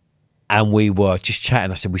 And we were just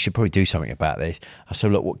chatting. I said, we should probably do something about this. I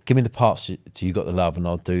said, look, give me the parts to You Got the Love, and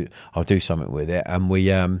I'll do something with it. And we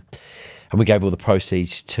gave all the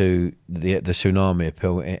proceeds to the tsunami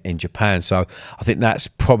appeal in Japan. So I think that's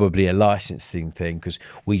probably a licensing thing, because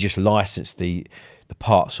we just licensed the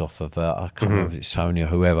parts off of I can't remember if it's Sony or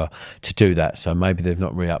whoever to do that. So maybe they've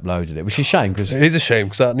not re-uploaded it, which is a shame, because it is a shame,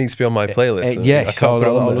 because that needs to be on my playlist. Yes,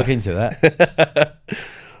 I'll look into that.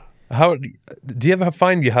 How do you ever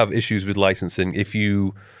find you have issues with licensing? If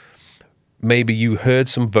maybe you heard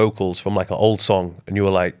some vocals from like an old song and you were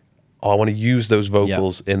like, oh, I want to use those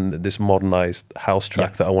vocals in this modernized house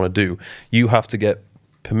track that I want to do. You have to get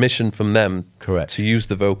permission from them to use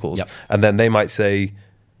the vocals. And then they might say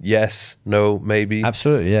yes, no, maybe.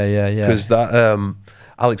 Absolutely, yeah. Because that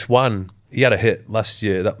Alex Wan, he had a hit last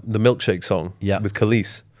year, the Milkshake song with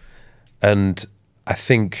Khalees. And I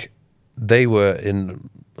think they were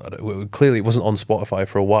clearly it wasn't on Spotify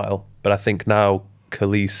for a while, but I think now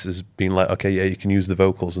Khalees has been like, okay, yeah, you can use the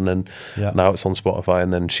vocals, and then now it's on Spotify,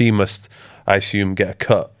 and then she must, I assume, get a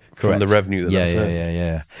cut from the revenue that's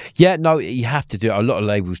in. Yeah, no, you have to do it. A lot of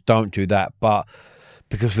labels don't do that, but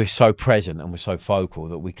because we're so present and we're so vocal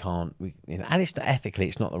that we can't, and it's not ethically,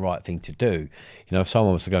 it's not the right thing to do. If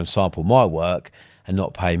someone was to go and sample my work and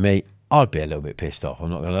not pay me, I'd be a little bit pissed off, I'm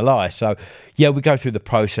not going to lie. So, yeah, we go through the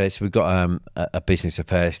process. We've got a business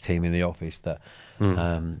affairs team in the office that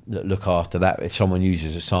look after that. If someone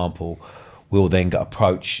uses a sample, we'll then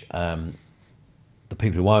approach the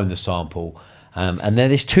people who own the sample. And then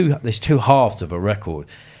there's two halves of a record.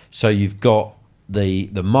 So you've got the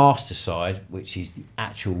master side, which is the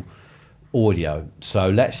actual audio. So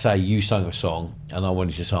let's say you sung a song and I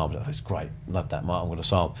wanted to sample it. That's great, love that, Mike, I'm going to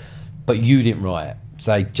sample. But you didn't write it.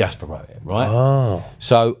 Say Jasper wrote it, right? Oh.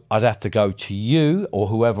 So I'd have to go to you or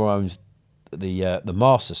whoever owns the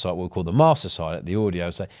master side, what we call the master side, the audio,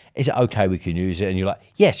 say, is it okay we can use it? And you're like,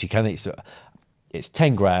 yes, you can. It's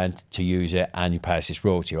 10 grand to use it, and you pay us this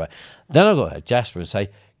royalty, right? Then I've got to Jasper and say,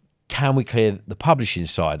 can we clear the publishing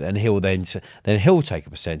side? And he'll take a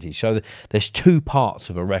percentage. So there's two parts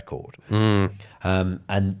of a record. And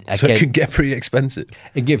again, so it can get pretty expensive.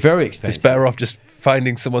 It can get very expensive. It's better off just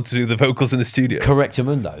finding someone to do the vocals in the studio.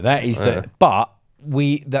 Correctamundo. That is but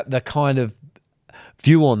the kind of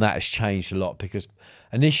view on that has changed a lot, because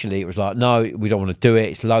initially it was like, no, we don't want to do it.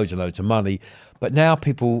 It's loads and loads of money. But now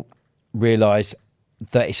people realise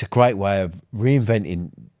that it's a great way of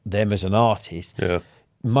reinventing them as an artist. Yeah.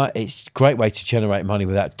 It's a great way to generate money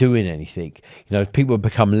without doing anything. You know, people have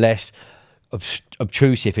become less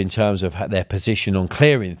obtrusive in terms of their position on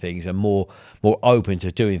clearing things, and more open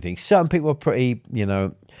to doing things. Some people are pretty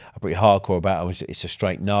hardcore about it. It's a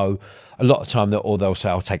straight no. A lot of time they'll say,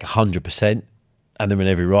 I'll take 100%. And they're in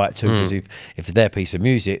every right to, because if it's their piece of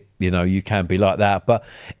music, you know, you can be like that. But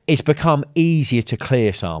it's become easier to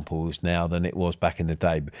clear samples now than it was back in the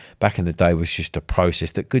day. Back in the day was just a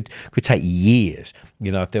process that could take years.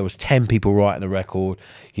 You know, if there was 10 people writing a record,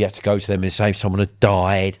 you had to go to them and say someone had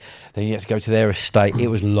died. Then you had to go to their estate. It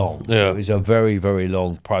was long. Yeah. It was a very, very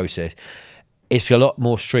long process. It's a lot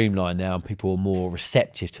more streamlined now, and people are more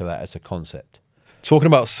receptive to that as a concept. Talking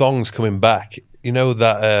about songs coming back, you know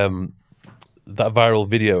that viral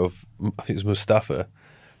video of, I think it was Mustafa,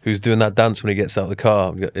 who's doing that dance when he gets out of the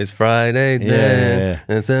car. It's Friday then.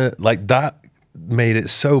 Yeah. Like, that made it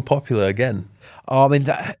so popular again. Oh, I mean,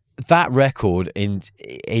 that record in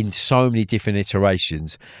so many different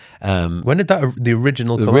iterations. When did the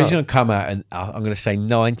original come out? The original come out in, I'm going to say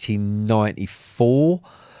 1994.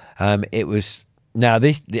 It was, now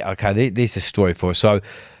this is a story for us. So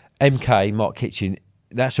MK, Mark Kitchen,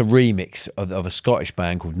 that's a remix of a Scottish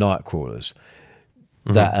band called Nightcrawlers.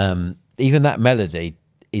 That even that melody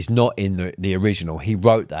is not in the original. He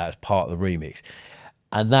wrote that as part of the remix,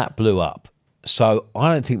 and that blew up. So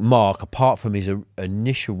I don't think Mark, apart from his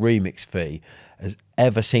initial remix fee, has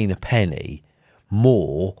ever seen a penny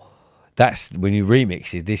more. That's when you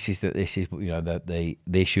remix it. This is you know the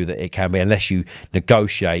issue that it can be, unless you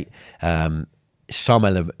negotiate some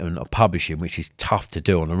element of publishing, which is tough to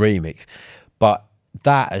do on a remix. But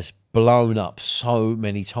that has blown up so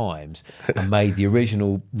many times and made the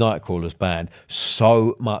original Nightcrawlers band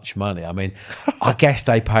so much money. I mean, I guess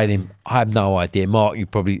they paid him, I have no idea. Mark, you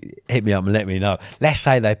probably hit me up and let me know. Let's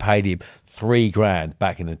say they paid him $3 grand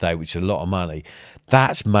back in the day, which is a lot of money.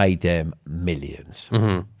 That's made them millions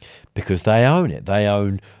because they own it. They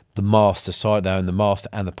own the master side, they own the master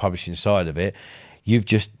and the publishing side of it. You've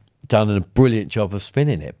just done a brilliant job of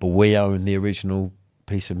spinning it, but we own the original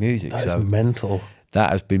piece of music. That's mental.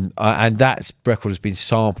 That has been, and that record has been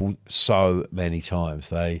sampled so many times.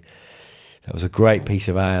 That was a great piece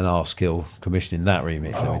of A&R skill commissioning that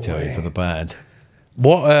remix. Let me tell you, for the band.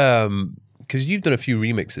 What? Because you've done a few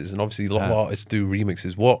remixes, and obviously a lot of artists do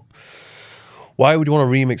remixes. Why would you want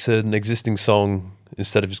to remix an existing song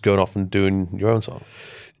instead of just going off and doing your own song?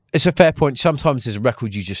 It's a fair point. Sometimes there's a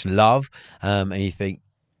record you just love, and you think,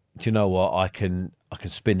 do you know what? I can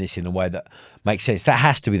spin this in a way that makes sense. That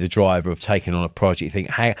has to be the driver of taking on a project. You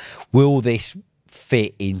think, hey, will this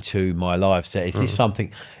fit into my live set? Is this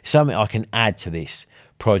something I can add to this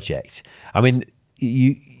project? I mean,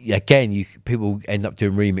 people end up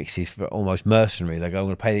doing remixes for almost mercenary. They go, I'm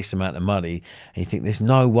going to pay this amount of money, and you think there's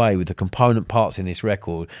no way with the component parts in this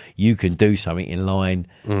record you can do something in line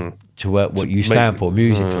to what you stand for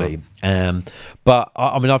musically. But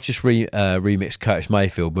I mean, I've just remixed Curtis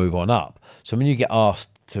Mayfield, Move On Up. So when you get asked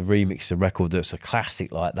to remix a record that's a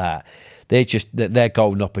classic like that, they're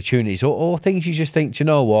golden opportunities, or things you just think, do you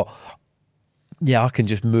know what? Yeah, I can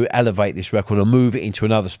just elevate this record or move it into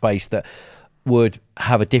another space that would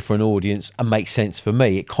have a different audience and make sense for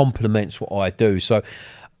me. It complements what I do. So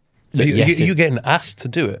you're getting asked to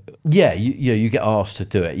do it. Yeah, you get asked to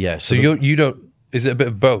do it. Yeah. So you don't. Is it a bit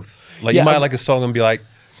of both? Like, you might like a song and be like,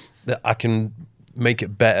 I can make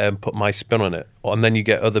it better and put my spin on it, and then you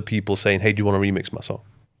get other people saying, hey, do you want to remix my song?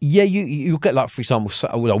 Yeah, you get, like, for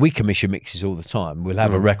example, we commission mixes all the time. We'll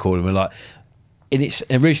have a record and we're like, in its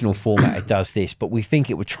original format it does this, but we think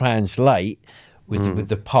it would translate with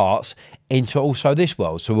the parts into also this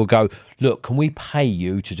world. So we'll go, look, can we pay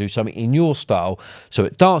you to do something in your style so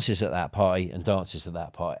it dances at that party and dances at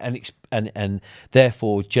that party, and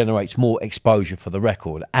therefore generates more exposure for the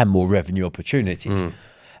record and more revenue opportunities.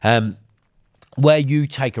 Where you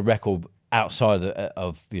take a record outside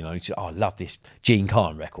of you know, oh, I love this Gene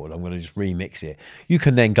Khan record, I'm going to just remix it. You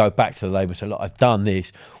can then go back to the label and say, look, I've done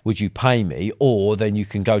this, would you pay me? Or then you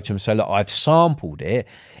can go to them and say, look, I've sampled it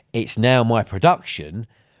it's now my production.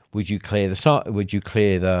 Would you clear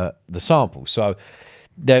the sample? So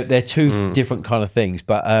they're two different kind of things.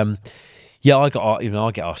 But yeah, I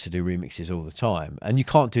get asked to do remixes all the time, and you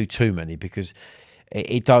can't do too many because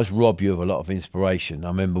it does rob you of a lot of inspiration. I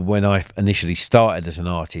remember when I initially started as an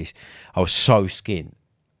artist, I was so skint.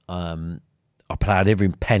 I ploughed every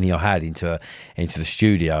penny I had into the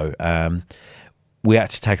studio. We had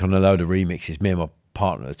to take on a load of remixes. Me and my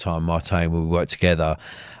partner at the time, Martin, we worked together.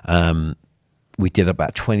 We did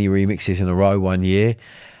about 20 remixes in a row one year,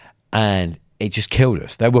 and it just killed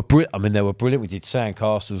us. They were they were brilliant. We did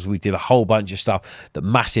Sandcastles. We did a whole bunch of stuff that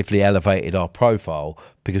massively elevated our profile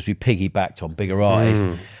because we piggybacked on bigger artists,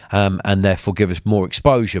 and therefore give us more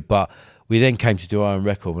exposure. But we then came to do our own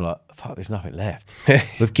record. We're like, fuck, there's nothing left.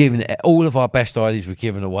 We've given all of our best ideas. We've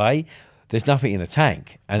given away. There's nothing in the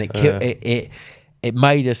tank, and it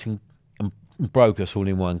made us and broke us all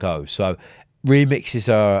in one go. So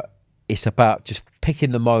remixes it's about just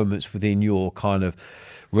picking the moments within your kind of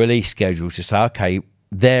release schedule to say, okay,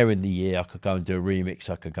 there in the year I could go and do a remix,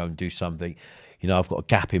 I could go and do something. I've got a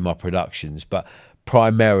gap in my productions, but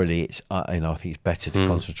primarily it's I think it's better to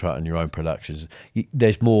concentrate on your own productions.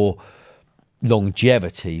 There's more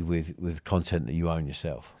longevity with content that you own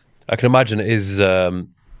yourself. I can imagine it is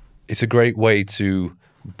it's a great way to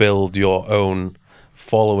build your own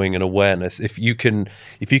following and awareness. If you can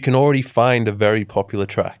already find a very popular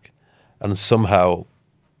track and somehow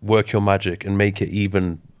work your magic and make it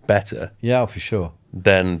even better, yeah, for sure,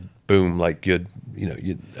 then boom, like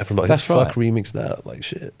everyone's like, that's fuck right. Remix that, like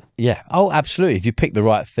shit. Yeah, oh, absolutely. If you pick the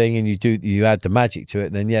right thing and you add the magic to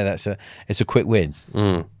it, then yeah, it's a quick win.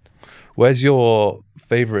 Where's your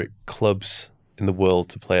favorite clubs in the world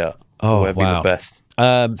to play at? Oh, where have been the best?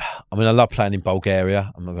 I love playing in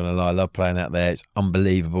Bulgaria. I'm not going to lie, I love playing out there. It's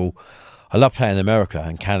unbelievable. I love playing in America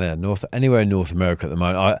and Canada, anywhere in North America at the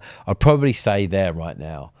moment. I'd probably say there right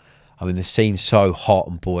now. The scene's so hot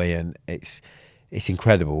and buoyant. It's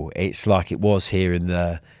incredible. It's like it was here in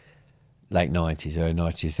the late 90s, early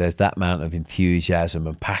 90s. There's that amount of enthusiasm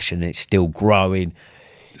and passion. It's still growing.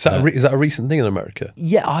 Is that a recent thing in America?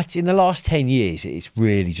 Yeah, in the last 10 years, it's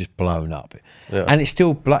really just blown up. Yeah. And it's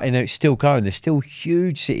still, it's still going. There's still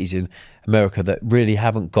huge cities in America that really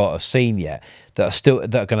haven't got a scene yet that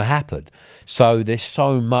are going to happen. So there's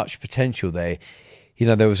so much potential there.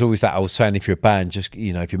 There was always that old saying, if you're a band, just,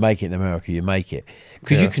 if you make it in America, you make it.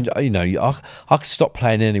 Because you can, I could stop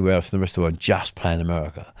playing anywhere else in the rest of the world and just play in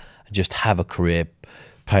America and just have a career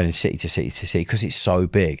playing in city to city to city because it's so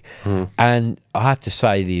big. And I have to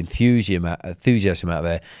say the enthusiasm out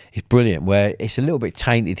there is brilliant, where it's a little bit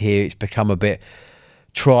tainted here. It's become a bit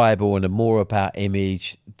tribal and more about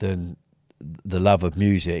image than the love of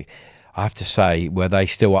music. I have to say, where they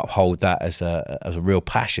still uphold that as a real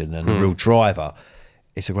passion and a real driver,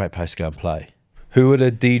 it's a great place to go and play. Who are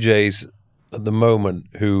the DJs at the moment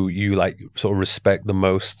who you sort of respect the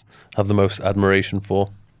most, have the most admiration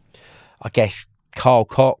for? I guess Carl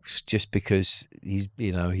Cox, just because he's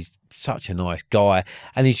such a nice guy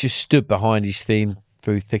and he's just stood behind his thing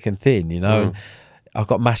through thick and thin, and I've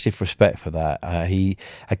got massive respect for that. He,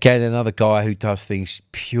 again, another guy who does things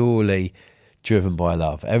purely driven by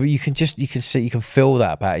love. You can feel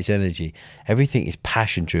that about his energy. Everything is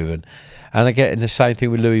passion driven. And again, the same thing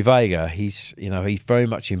with Louis Vega. He's very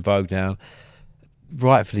much in vogue now,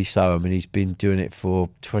 rightfully so. He's been doing it for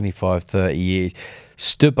 25, 30 years,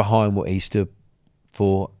 stood behind what he stood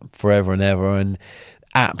for forever and ever, and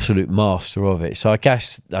absolute master of it. So I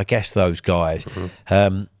guess those guys.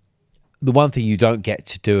 The one thing you don't get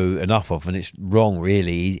to do enough of, and it's wrong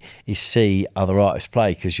really, is see other artists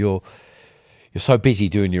play, because you're so busy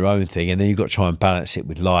doing your own thing, and then you've got to try and balance it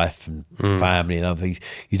with life and family and other things.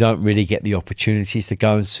 You don't really get the opportunities to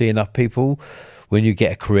go and see enough people when you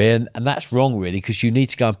get a career, and that's wrong really, because you need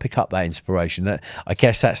to go and pick up that inspiration. I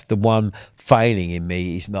guess that's the one failing in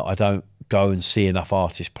me, is that I don't go and see enough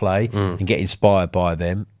artists play and get inspired by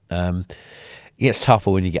them. It gets tougher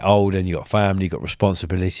when you get older and you've got family, you've got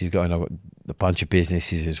responsibilities, you've got a bunch of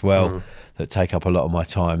businesses as well that take up a lot of my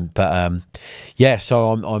time. But yeah,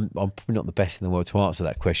 so I'm probably not the best in the world to answer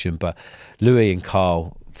that question, but Louis and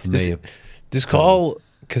Carl for me. Does Carl,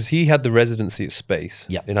 because he had the residency at Space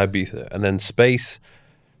in Ibiza, and then Space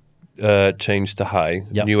changed to High,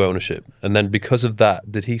 new ownership, and then because of that,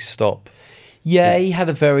 did he stop? Yeah,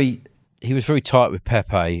 he was very tight with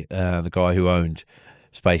Pepe, the guy who owned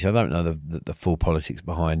Space. I don't know the full politics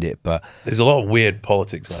behind it, but there's a lot of weird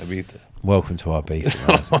politics at Ibiza. Welcome to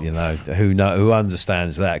Ibiza. Who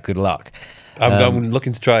understands that? Good luck. I'm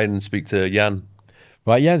looking to try and speak to Jan.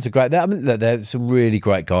 Right, Jan's a great. I mean, there's some really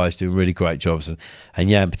great guys doing really great jobs, and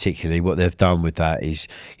Jan particularly, what they've done with that is,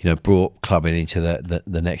 you know, brought clubbing into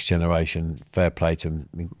the next generation. Fair play to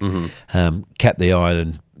them. Kept the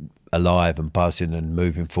island alive and buzzing and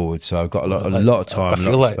moving forward. So I've got a lot of time. I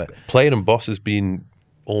feel like Playing and Boss has been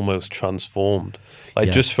almost transformed,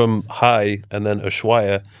 like just from High and then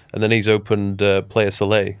Ushuaia, and then he's opened Playa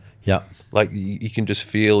Soleil. Yeah, like you can just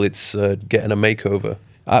feel it's getting a makeover.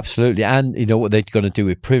 Absolutely, and you know what they're going to do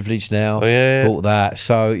with Privilege now. Bought that,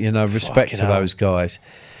 so you know, respect to those guys.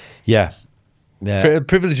 Yeah,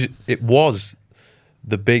 Privilege. It was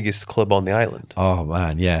the biggest club on the island. Oh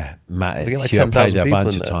man, yeah, Matt. They get like 10,000 people a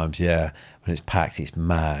bunch in of there. times. Yeah, when it's packed, it's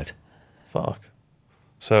mad. Fuck.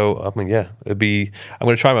 So I mean, yeah, it'd be. I'm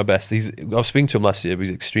going to try my best. I was speaking to him last year, but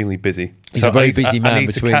he's extremely busy. He's a very busy man. I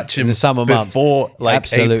need to catch him in the summer months before like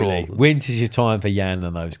Absolutely. April. Winter's your time for Jan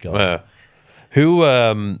and those guys. Yeah. Who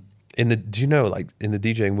do you know, like in the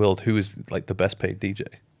DJing world, who is like the best paid DJ?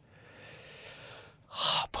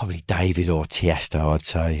 Probably David or Tiesto, I'd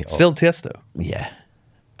say. Still Tiesto. Yeah,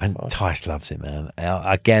 and Tice loves it, man.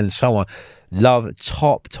 Again, someone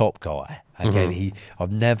top guy. Again,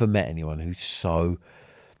 I've never met anyone who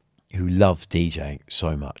loves DJing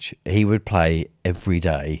so much. He would play every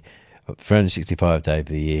day, 365 days of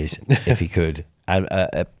the years if he could, and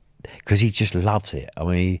because he just loves it. I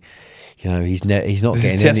mean, you know, he's not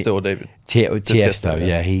getting Tiesto or David? Tiesto,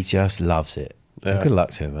 yeah, he just loves it. Yeah. Good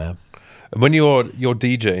luck to him, man. When you're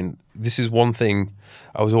DJing, this is one thing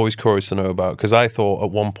I was always curious to know about, because I thought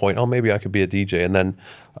at one point, oh, maybe I could be a DJ, and then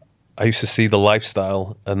I used to see the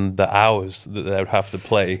lifestyle and the hours that they would have to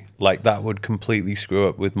play. Like that would completely screw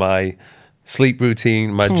up with my sleep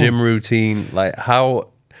routine, my gym routine. Like how,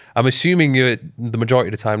 I'm assuming the majority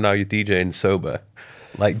of the time now you're DJing sober.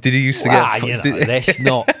 Like, did you used to get? You know, let's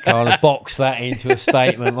not kind of box that into a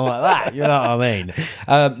statement like that. You know what I mean?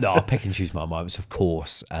 No, I pick and choose my moments, of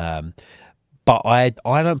course. But I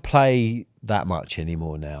don't play that much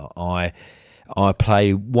anymore now. I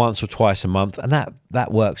play once or twice a month, and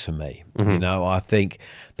that works for me. You know, I think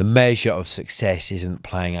the measure of success isn't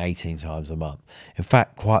playing 18 times a month. In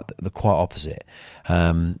fact, quite opposite.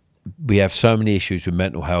 We have so many issues with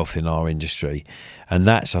mental health in our industry, and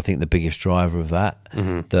that's, I think, the biggest driver of that.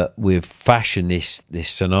 That we've fashioned this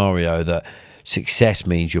scenario that success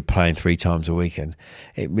means you're playing 3 times a week, and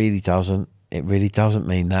it really doesn't. It really doesn't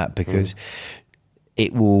mean that, because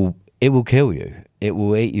it will kill you. It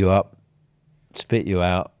will eat you up, spit you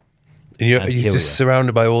out. And you're just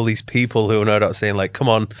surrounded by all these people who are no doubt saying, like, come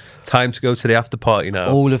on, time to go to the after party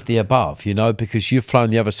now. All of the above, you know, because you've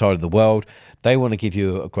flown the other side of the world. They want to give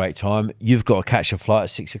you a great time. You've got to catch a flight at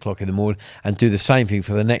 6 o'clock in the morning and do the same thing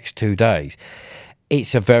for the next 2 days.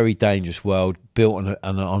 It's a very dangerous world built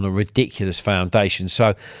on a ridiculous foundation.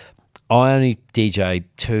 So I only DJ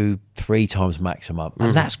 2-3 times max a month,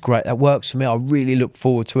 and that's great. That works for me. I really look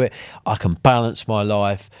forward to it. I can balance my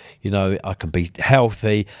life. You know, I can be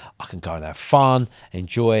healthy. I can go and have fun,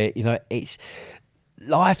 enjoy it. You know, it's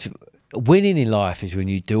life. Winning in life is when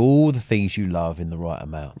you do all the things you love in the right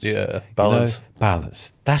amounts. Yeah, balance. You know,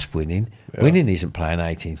 balance. That's winning. Yeah. Winning isn't playing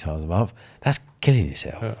 18 times a month. That's killing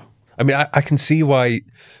yourself. Yeah. I mean, I can see why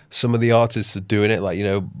some of the artists are doing it, like, you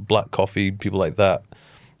know, Black Coffee, people like that.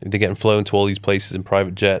 They're getting flown to all these places in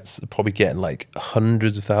private jets. They're probably getting like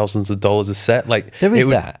hundreds of thousands of dollars a set. Like, there is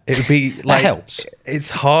that. It would be like, that helps. It's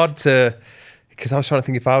hard to, because I was trying to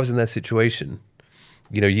think, if I was in their situation,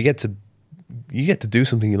 you know, you get to do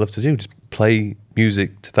something you love to do, just play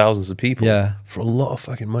music to thousands of people for a lot of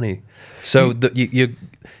fucking money. So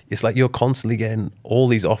it's like you're constantly getting all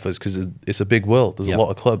these offers because it's a big world. There's a lot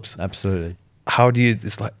of clubs. Absolutely. How do you,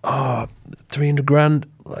 it's like, 300 grand,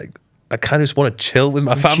 like, I kind of just want to chill with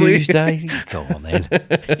my family. Tuesday, go on then.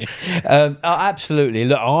 Absolutely.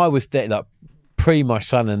 Look, I was there, like, pre my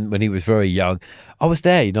son, and when he was very young, I was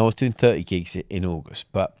there. You know, I was doing 30 gigs in August.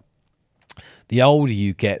 But the older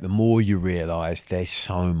you get, the more you realise there's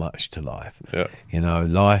so much to life. Yeah. You know,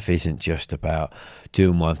 life isn't just about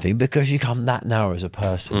doing one thing, because you come that narrow as a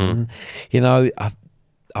person. And, you know, I've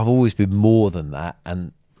always been more than that,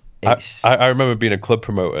 and it's. I remember being a club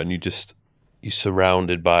promoter, and you're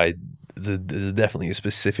surrounded by. There's definitely a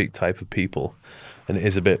specific type of people, and it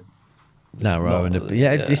is a bit narrow, and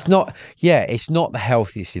it's not. Yeah, it's not the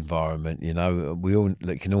healthiest environment. You know, we all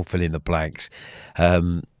can all fill in the blanks.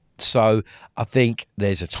 So I think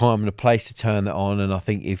there's a time and a place to turn that on, and I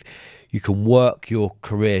think if you can work your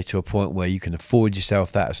career to a point where you can afford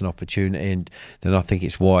yourself that as an opportunity, and then I think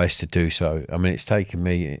it's wise to do so. I mean, it's taken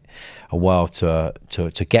me a while to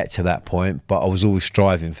get to that point, but I was always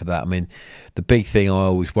striving for that. I mean, the big thing I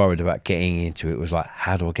always worried about getting into it was like,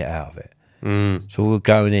 how do I get out of it? So we're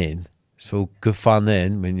going in. It's all good fun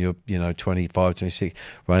then when you're, 25, 26,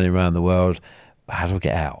 running around the world. How do I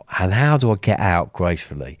get out? And how do I get out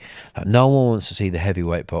gracefully? Like, no one wants to see the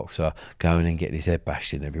heavyweight boxer going and getting his head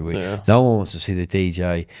bashed in every week. Yeah. No one wants to see the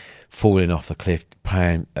DJ falling off the cliff,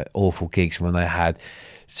 playing awful gigs when they had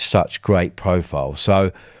such great profiles.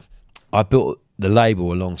 So I built the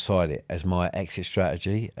label alongside it as my exit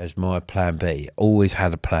strategy, as my plan B. Always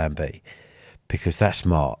had a plan B because that's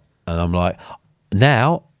smart. And I'm like,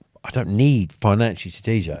 now I don't need financially to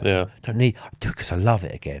DJ. Yeah. I do it because I love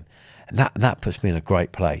it again. And that puts me in a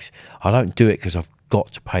great place. I don't do it because I've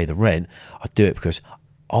got to pay the rent. I do it because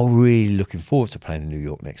I'm really looking forward to playing in New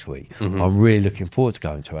York next week. I'm really looking forward to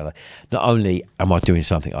going to LA. Not only am I doing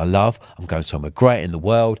something I love, I'm going somewhere great in the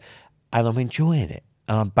world, and I'm enjoying it.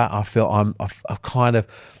 And I feel I've kind of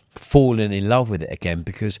fallen in love with it again,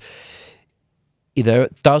 because there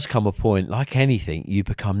does come a point, like anything, you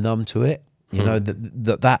become numb to it. You know,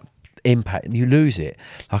 that impact, and you lose it.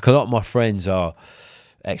 Like, a lot of my friends are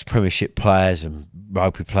ex-Premiership players and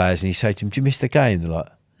rugby players, and you say to them, do you miss the game? They're like,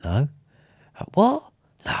 no. Like, what?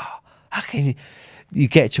 No. How can you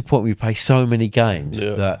get to a point where you play so many games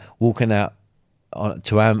that walking out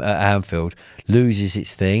to Anfield loses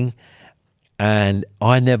its thing? And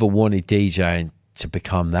I never wanted DJing to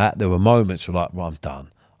become that. There were moments where, like, well, I'm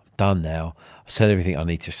done now. I've said everything I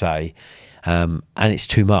need to say. And it's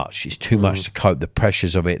too much. It's too much to cope. The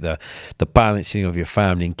pressures of it, the balancing of your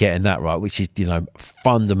family and getting that right, which is,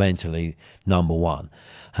 fundamentally number one.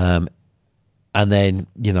 And then,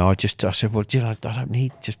 I said, well, I don't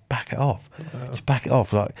need, just back it off. Just back it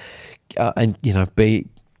off. Like, and,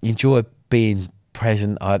 enjoy being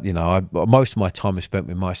present. Most of my time is spent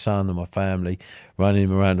with my son and my family, running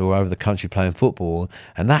him around all over the country playing football,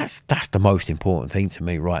 and that's the most important thing to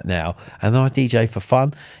me right now. And then I DJ for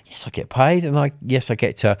fun. Yes, I get paid, and I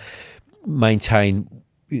get to maintain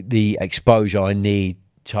the exposure I need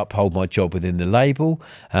to uphold my job within the label.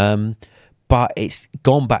 But it's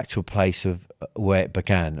gone back to a place of where it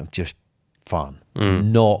began, of just fun,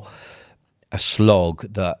 not a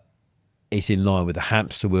slog that is in line with the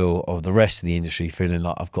hamster wheel of the rest of the industry, feeling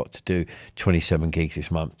like I've got to do 27 gigs this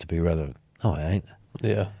month to be relevant. No, I ain't.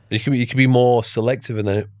 Yeah, you can be more selective, and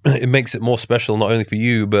then it makes it more special, not only for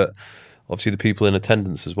you, but obviously the people in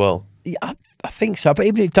attendance as well. Yeah, I think so. But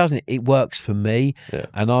even if it doesn't, it works for me,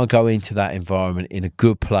 and I'll go into that environment in a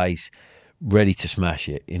good place, ready to smash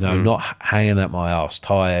it. Not hanging at my ass,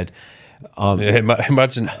 tired.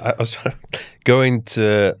 Imagine I was going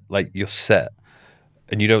to, like, your set,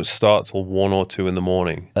 and you don't start till 1 or 2 in the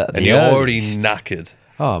morning, and you're already knackered.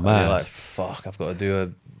 Oh man, and you're like, fuck, I've got to do a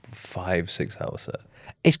 5-6 hour set.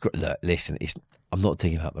 It's great. Look, listen, I'm not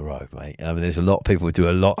digging up the road, mate. I mean, there's a lot of people who do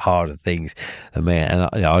a lot harder things than me, and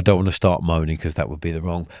I don't want to start moaning, because that would be the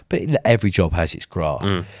wrong. But every job has its graft.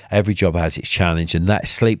 Every job has its challenge, and that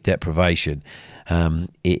sleep deprivation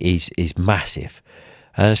is massive,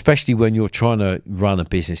 and especially when you're trying to run a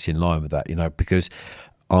business in line with that. Because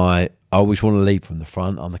I always want to lead from the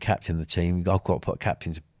front. I'm the captain of the team. I've got to put a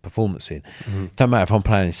captain's performance in. Don't matter if I'm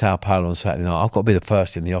playing in Sao Paulo on Saturday night, I've got to be the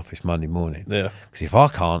first in the office Monday morning. Yeah. Because if I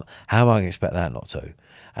can't, how am I going to expect that not to?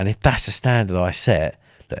 And if that's a standard I set,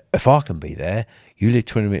 that if I can be there, you live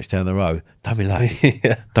 20 minutes down the road, don't be late.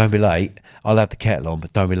 Don't be late. I'll have the kettle on,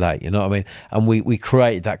 but don't be late. You know what I mean? And we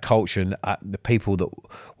created that culture, and the people that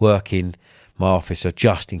work in my office are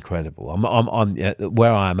just incredible. I'm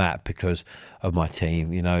where I am at because of my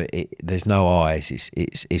team. There's no I's.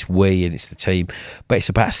 It's we, and it's the team. But it's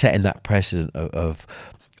about setting that precedent of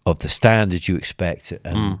the standards you expect.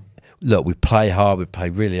 And look, we play hard, we play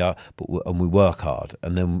really hard, and we work hard,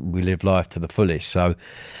 and then we live life to the fullest. So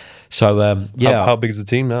yeah. How big is the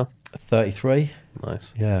team now? 33.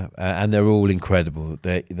 Nice. Yeah, and they're all incredible.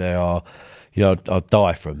 They are. I'll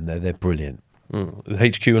die for them. They're brilliant. The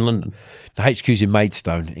HQ in London? The HQ's in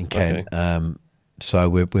Maidstone in Kent. Okay. So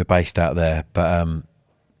we're based out there. But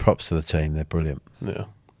props to the team. They're brilliant. Yeah.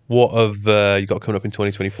 What have you got coming up in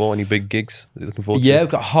 2024? Any big gigs that you're looking forward to? Yeah,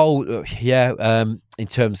 we've got a whole... in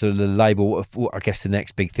terms of the label, I guess the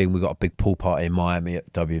next big thing, we've got a big pool party in Miami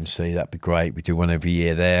at WMC. That'd be great. We do one every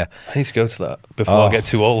year there. I need to go to that before I get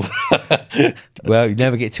too old. Well, you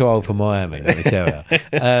never get too old for Miami, let me tell you.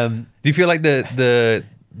 Do you feel like the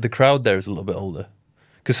crowd there is a little bit older?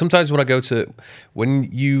 Because sometimes when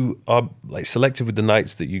you are like selective with the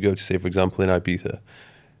nights that you go to, say for example in Ibiza,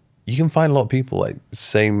 you can find a lot of people like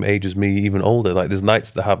same age as me, even older. Like there's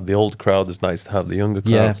nights that have the older crowd, there's nights that have the younger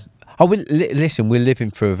crowd. Yeah, Listen, we're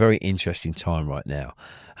living through a very interesting time right now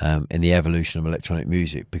in the evolution of electronic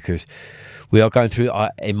music, because we are going through,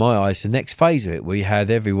 in my eyes, the next phase of it. We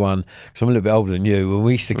had everyone, because I'm a little bit older than you, when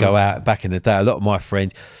we used to go out back in the day, a lot of my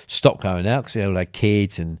friends stopped going out because we all had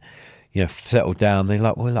kids and, you know, settled down. They're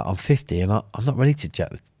like, well, look, I'm 50 and I'm not ready to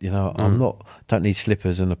jack, you know, don't need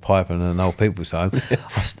slippers and a pipe and an old people's home.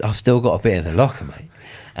 I've still got a bit in the locker, mate.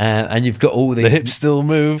 And you've got all these... The hips still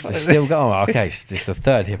move. Still go, okay, it's just the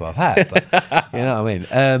third hip I've had, but you know what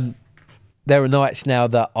I mean? There are nights now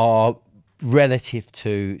that are relative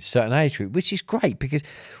to certain age group, which is great, because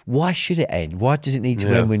why should it end? Why does it need to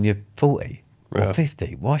end when you're 40 or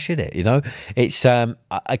 50? Why should it? You know, it's I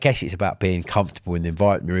guess it's about being comfortable in the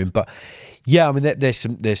environment you're in. But yeah, I mean,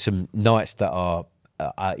 there's some nights that are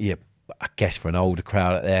yeah, I guess for an older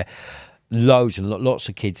crowd out there, loads and lots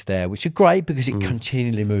of kids there, which are great because it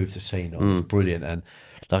continually moves the scene on. It's brilliant. And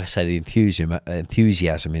like I say, the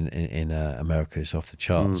enthusiasm in America is off the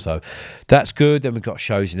charts. So that's good. Then we've got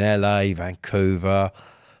shows in LA, Vancouver,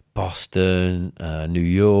 Boston, New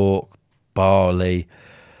York, Bali.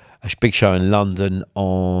 A big show in London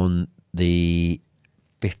on the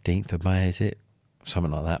 15th of May, is it?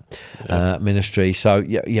 Something like that. Yeah. Ministry. So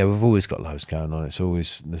yeah, we've always got loads going on. There's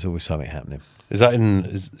always something happening. Is that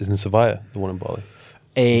in Sevilla, the one in Bali?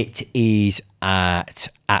 It is at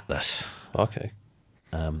Atlas. Okay.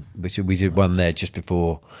 Which we did one there just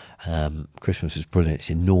before Christmas. Was brilliant. It's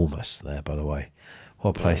enormous there, by the way.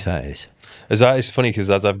 What a place that is. It's funny because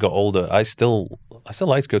as I've got older, I still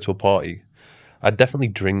like to go to a party. I definitely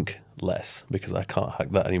drink less because I can't hack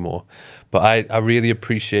that anymore. But I really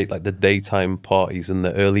appreciate like the daytime parties and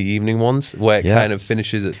the early evening ones where it kind of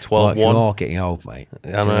finishes at 12, Mike, 1. You are getting old, mate. Do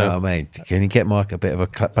you know what I mean? Can you get Mike a bit of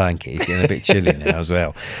a blanket? He's getting a bit chilly now as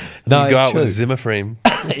well. No, you go out with a Zimmer frame.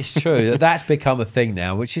 It's true. That's become a thing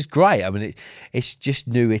now, which is great. I mean, it's just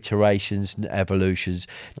new iterations and evolutions.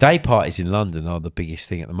 Day parties in London are the biggest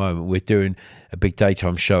thing at the moment. We're doing a big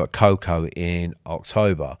daytime show at Coco in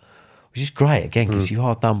October, which is great, again, because you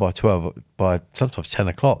are done by 12, by sometimes 10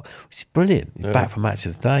 o'clock, which is brilliant. You're back for match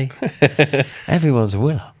of the day. Everyone's a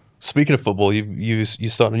winner. Speaking of football, you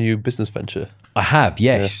started a new business venture. I have,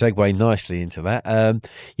 yes. Segue nicely into that.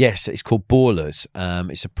 Yes, it's called Ballers.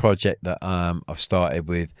 It's a project that I've started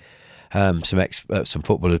with some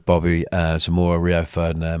footballers, Bobby Zamora, Rio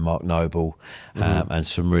Ferdinand, Mark Noble, and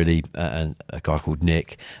some really, and a guy called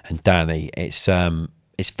Nick and Danny. Its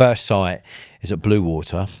first site is at Blue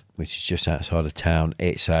Water, which is just outside of town.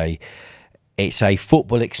 It's a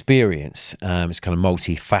football experience. It's kind of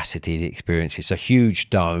multifaceted experience. It's a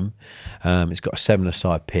huge dome. It's got a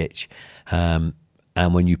 7-a-side pitch. And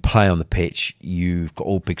when you play on the pitch, you've got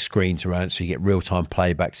all big screens around, so you get real-time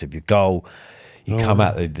playbacks of your goal. You come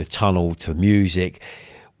out the tunnel to the music.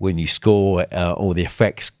 When you score, all the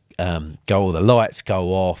effects go, all the lights go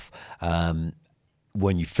off.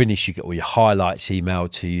 When you finish, you get all your highlights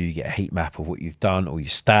emailed to you. You get a heat map of what you've done, all your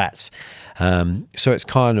stats. So it's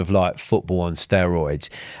kind of like football on steroids.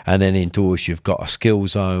 And then indoors, you've got a skill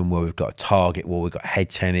zone where we've got a target wall, we've got head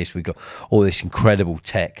tennis, we've got all this incredible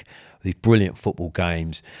tech, these brilliant football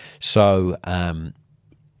games. So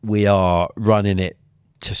we are running it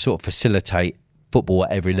to sort of facilitate football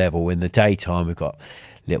at every level. In the daytime, we've got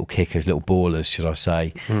little kickers, little ballers, should I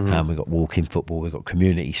say. We've got walking football, we've got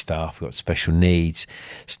community staff, we've got special needs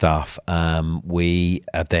staff. We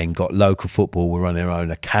have then got local football. We're running our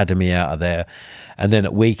own academy out of there. And then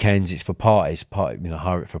at weekends, it's for parties.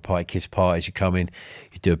 Hire it for party, kids' parties. You come in,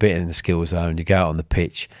 you do a bit in the skill zone, you go out on the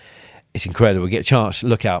pitch. It's incredible. Get a chance,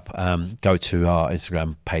 look up, go to our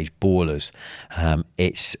Instagram page, Ballers.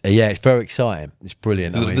 It's very exciting. It's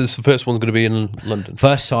brilliant. This the first one's going to be in London.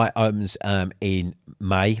 First site opens in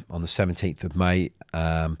May, on the 17th of May.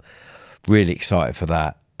 Really excited for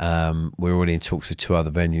that. We're already in talks with 2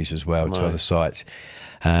 other venues as well, 2 other sites,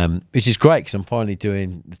 which is great because I'm finally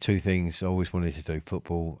doing the 2 things I always wanted to do: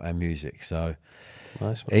 football and music. So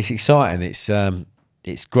nice, it's exciting.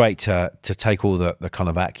 It's great to take all the kind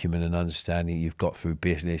of acumen and understanding you've got through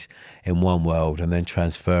business in one world and then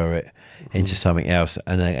transfer it into something else,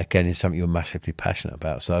 and then again in something you're massively passionate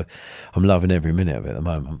about. So I'm loving every minute of it at the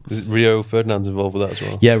moment. Is Rio Ferdinand's involved with that as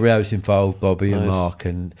well? Yeah, Rio's involved, Bobby and Mark,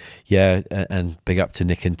 and and big up to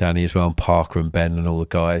Nick and Danny as well, and Parker and Ben and all the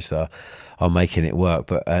guys are making it work.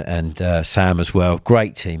 But and Sam as well,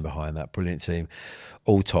 great team behind that, brilliant team.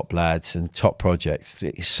 All top lads and top projects.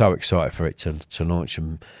 It's so excited for it to launch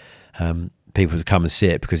and people to come and see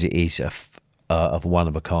it, because it is of one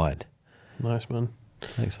of a kind. Nice, man.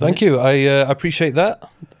 Thanks, Thank you. I appreciate that.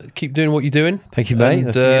 Keep doing what you're doing. Thank you, mate.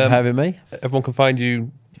 And, Thank you for having me. Everyone can find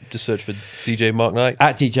you Just search for DJ Mark Knight.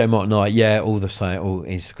 At DJ Mark Knight, yeah, all the same. All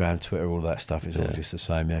Instagram, Twitter, all that stuff is all just the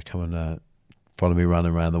same. Yeah, come and follow me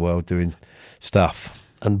running around the world doing stuff.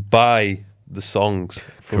 And buy the songs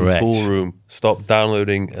from Toolroom. Stop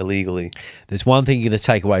downloading illegally. There's one thing you're going to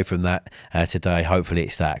take away from that today. Hopefully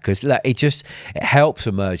it's that, because it helps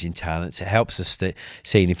emerging talents. It helps us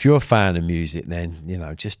scene. If you're a fan of music,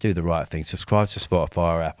 then just do the right thing. Subscribe to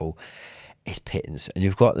Spotify or Apple. It's pittance, and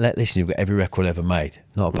you've got every record ever made.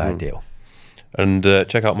 Not a bad deal. And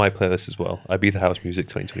check out my playlist as well. Ibiza House Music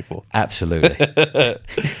 2024. Absolutely.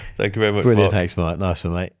 Thank you very much. Brilliant. Mark. Thanks, Mike. Nice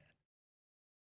one, mate.